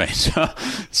 right?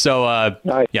 So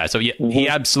he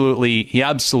absolutely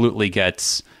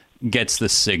gets the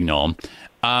signal.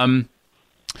 Can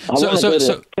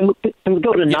we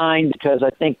go to 9, because I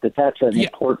think that's an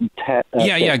important text.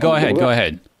 Go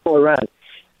ahead.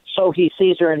 So he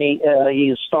sees her and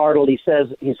he's startled. He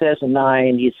says in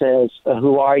 9, he says,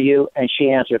 "Who are you?" And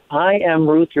she answered, "I am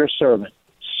Ruth, your servant.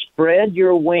 Spread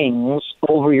your wings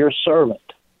over your servant,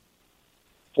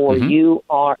 for you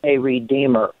are a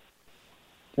redeemer."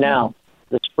 Now,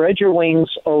 the spread your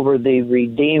wings over the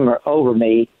redeemer over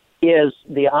me is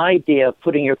the idea of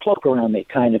putting your cloak around me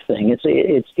kind of thing.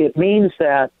 It means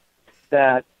that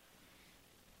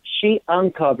she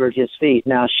uncovered his feet.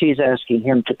 Now she's asking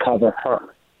him to cover her.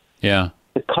 Yeah.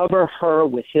 To cover her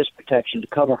with his protection, to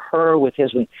cover her with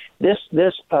his wings. This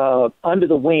under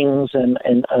the wings and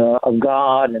of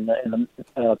God and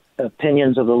the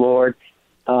opinions of the Lord,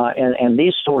 and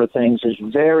these sort of things is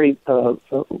very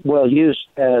well used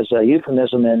as a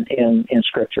euphemism in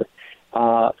Scripture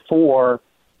for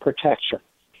protection.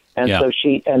 And so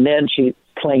then she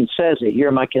plain says it,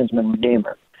 "You're my kinsman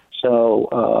redeemer.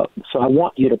 So I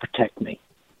want you to protect me."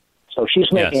 So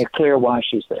she's making it clear why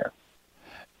she's there.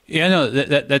 Yeah, no,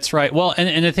 that's right. Well,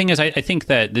 and the thing is, I think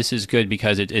that this is good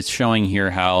because it's showing here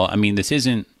how, I mean, this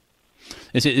isn't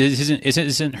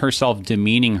herself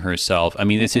demeaning herself. I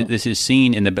mean, this is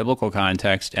seen in the biblical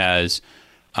context as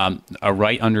a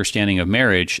right understanding of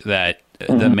marriage, that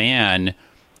the man,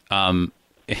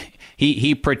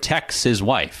 he protects his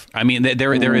wife. I mean,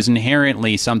 there is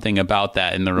inherently something about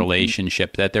that in the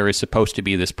relationship, that there is supposed to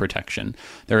be this protection.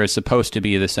 There is supposed to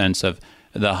be the sense of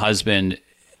the husband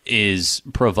is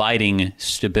providing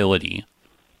stability.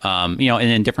 And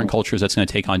in different cultures, that's going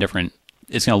to take on different.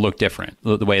 It's going to look different,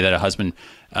 the way that a husband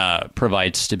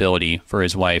provides stability for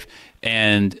his wife,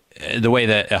 and the way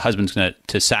that a husband's going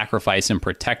to sacrifice and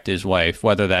protect his wife,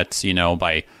 whether that's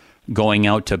by going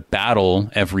out to battle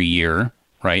every year,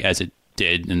 right, as it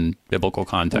did in biblical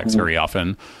context very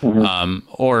often,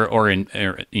 or in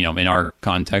in our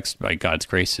context, by God's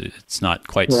grace, it's not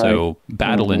quite so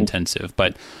battle intensive.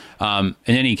 But in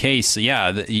any case,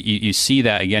 you see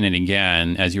that again and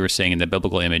again, as you were saying, in the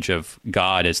biblical image of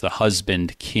God as the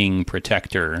husband, king,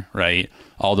 protector, right?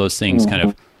 All those things kind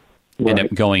of end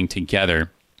up going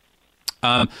together.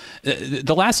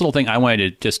 The last little thing I wanted to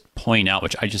just point out,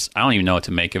 which I don't even know what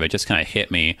to make of it, just kind of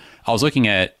hit me. I was looking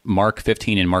at Mark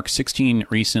 15 and Mark 16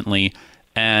 recently,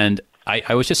 and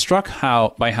I was just struck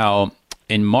by how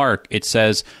in Mark it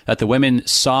says that the women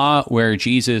saw where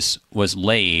Jesus was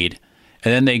laid,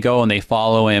 and then they go and they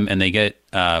follow him, and they get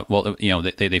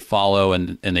they follow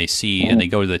and they see, and they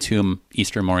go to the tomb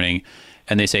Easter morning,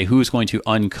 and they say, who's going to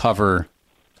uncover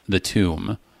the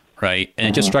tomb? Right. And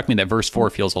it just struck me that verse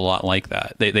 4 feels a lot like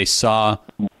that. They saw,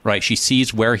 right. She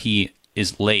sees where he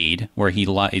is laid, where he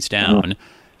lies down.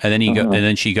 And then and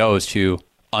then she goes to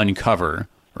uncover.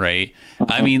 Right.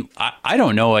 I mean, I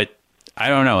don't know what, I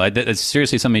don't know. It's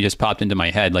seriously something that just popped into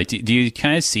my head. Like, do you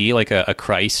kind of see like a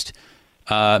Christ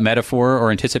metaphor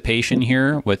or anticipation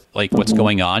here with like what's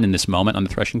going on in this moment on the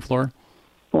threshing floor?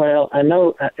 Well, I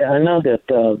know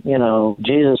that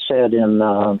Jesus said in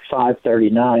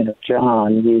 5:39 of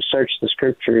John, "You search the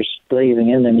Scriptures, believing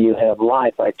in them, you have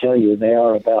life. I tell you, they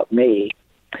are about me."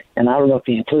 And I don't know if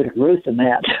he included Ruth in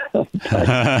that, but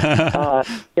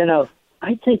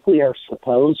I think we are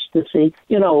supposed to see.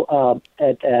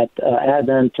 At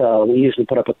Advent, we usually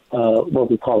put up what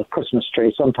we call a Christmas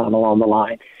tree sometime along the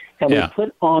line, and we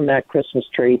put on that Christmas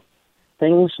tree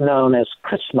things known as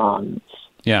chrismons.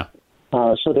 Yeah.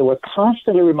 So they were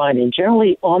constantly reminding.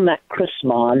 Generally, on that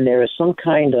chrismon, there is some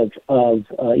kind of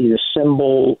either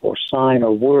symbol or sign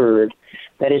or word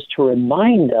that is to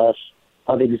remind us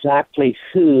of exactly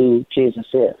who Jesus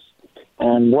is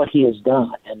and what he has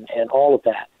done and all of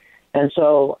that. And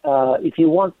so, if you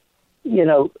want,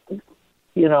 I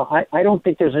don't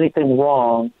think there's anything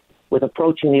wrong with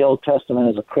approaching the Old Testament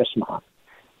as a chrismon.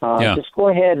 Just go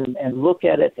ahead and look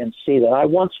at it and see that. I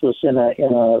once was in a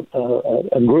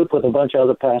group with a bunch of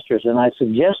other pastors, and I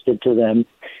suggested to them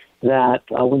that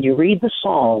when you read the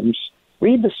Psalms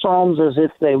as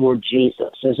if they were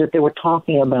Jesus, as if they were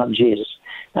talking about Jesus.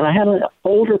 And I had an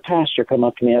older pastor come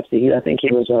up to me after I think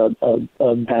he was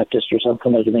a Baptist or something,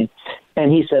 come up to me,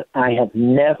 and he said, "I have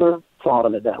never thought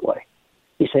of it that way."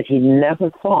 He said he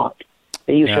never thought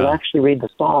that you should actually read the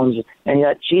Psalms, and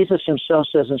yet Jesus himself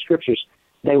says in Scriptures,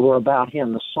 they were about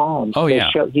him, the Psalms. Oh,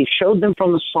 yeah. He showed them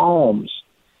from the Psalms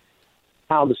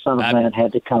how the Son of Man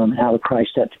had to come, how the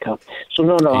Christ had to come. So,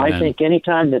 no, Amen. I think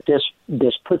anytime that this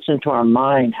puts into our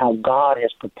mind how God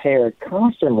has prepared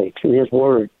constantly through his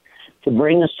Word to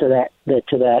bring us to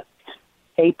that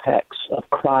apex of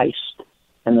Christ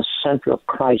and the center of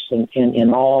Christ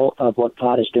in all of what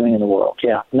God is doing in the world.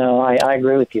 Yeah, no, I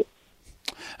agree with you.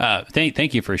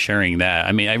 Thank you for sharing that.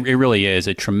 I mean, it really is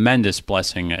a tremendous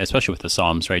blessing, especially with the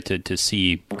Psalms, right, to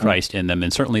see Christ in them.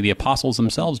 And certainly the apostles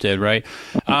themselves did, right?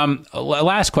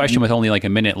 Last question with only like a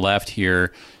minute left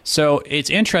here. So it's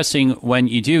interesting when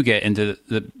you do get into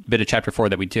the bit of chapter 4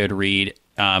 that we did read,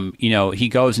 he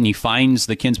goes and he finds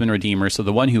the kinsman redeemer. So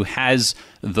the one who has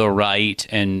the right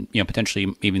and,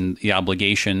 potentially even the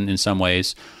obligation in some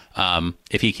ways,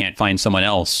 if he can't find someone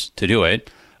else to do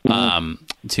it,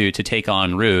 to take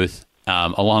on Ruth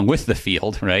along with the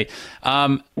field, right?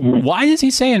 Why does he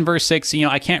say in verse 6,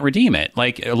 I can't redeem it,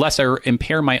 like, unless I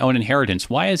impair my own inheritance?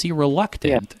 Why is he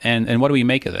reluctant? Yeah. And what do we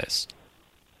make of this?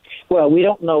 Well, we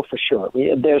don't know for sure.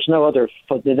 There's no other,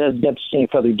 there's any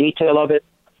further detail of it.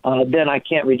 Then I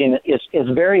can't redeem it. It's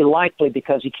very likely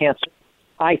because he can't,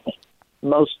 I think,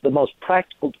 the most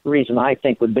practical reason I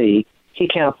think would be he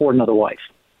can't afford another wife.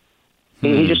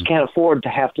 He just can't afford to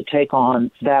have to take on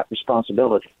that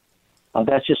responsibility.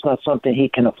 That's just not something he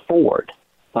can afford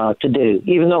to do,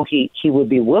 even though he would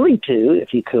be willing to if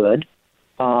he could.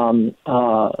 But,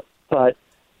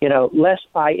 lest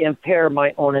I impair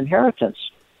my own inheritance.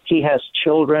 He has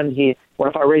children. What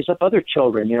if I raise up other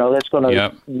children? That's going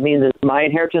to mean that my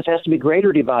inheritance has to be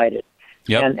greater divided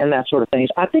and that sort of thing.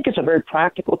 I think it's a very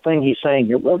practical thing he's saying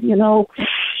here. Well,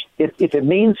 if it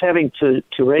means having to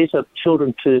raise up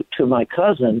children to my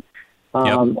cousin,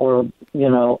 or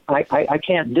I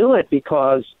can't do it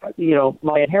because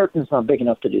my inheritance is not big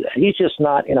enough to do that. He's just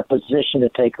not in a position to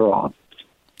take her on.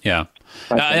 Yeah,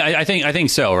 I think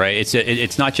so. Right?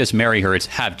 It's not just marry her; it's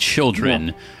have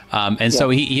children. So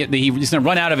he's going to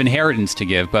run out of inheritance to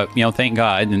give. But thank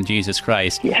God in Jesus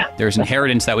Christ, there's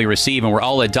inheritance that we receive, and we're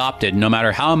all adopted. No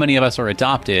matter how many of us are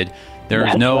adopted, there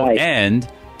is no end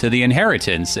to the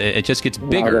inheritance. It just gets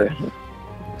bigger.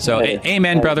 So,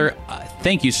 amen, brother.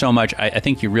 Thank you so much. I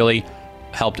think you really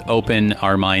helped open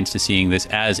our minds to seeing this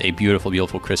as a beautiful,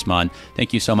 beautiful Chrismon.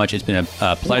 Thank you so much. It's been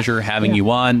a pleasure having you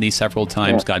on these several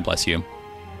times. God bless you.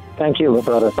 Thank you,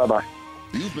 brother. Bye-bye.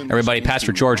 Everybody,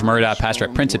 Pastor George Murdoch, pastor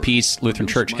at Prince of Peace Lutheran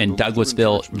Church in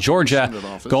Douglasville, Georgia.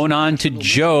 Going on to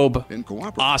Job.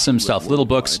 Awesome stuff. Little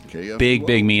books, big,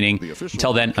 big meaning.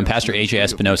 Until then, I'm Pastor A.J.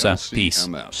 Espinosa. Peace.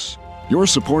 Your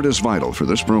support is vital for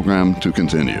this program to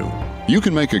continue. You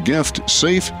can make a gift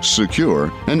safe,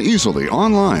 secure, and easily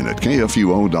online at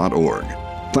kfuo.org.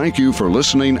 Thank you for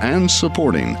listening and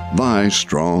supporting Thy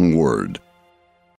Strong Word.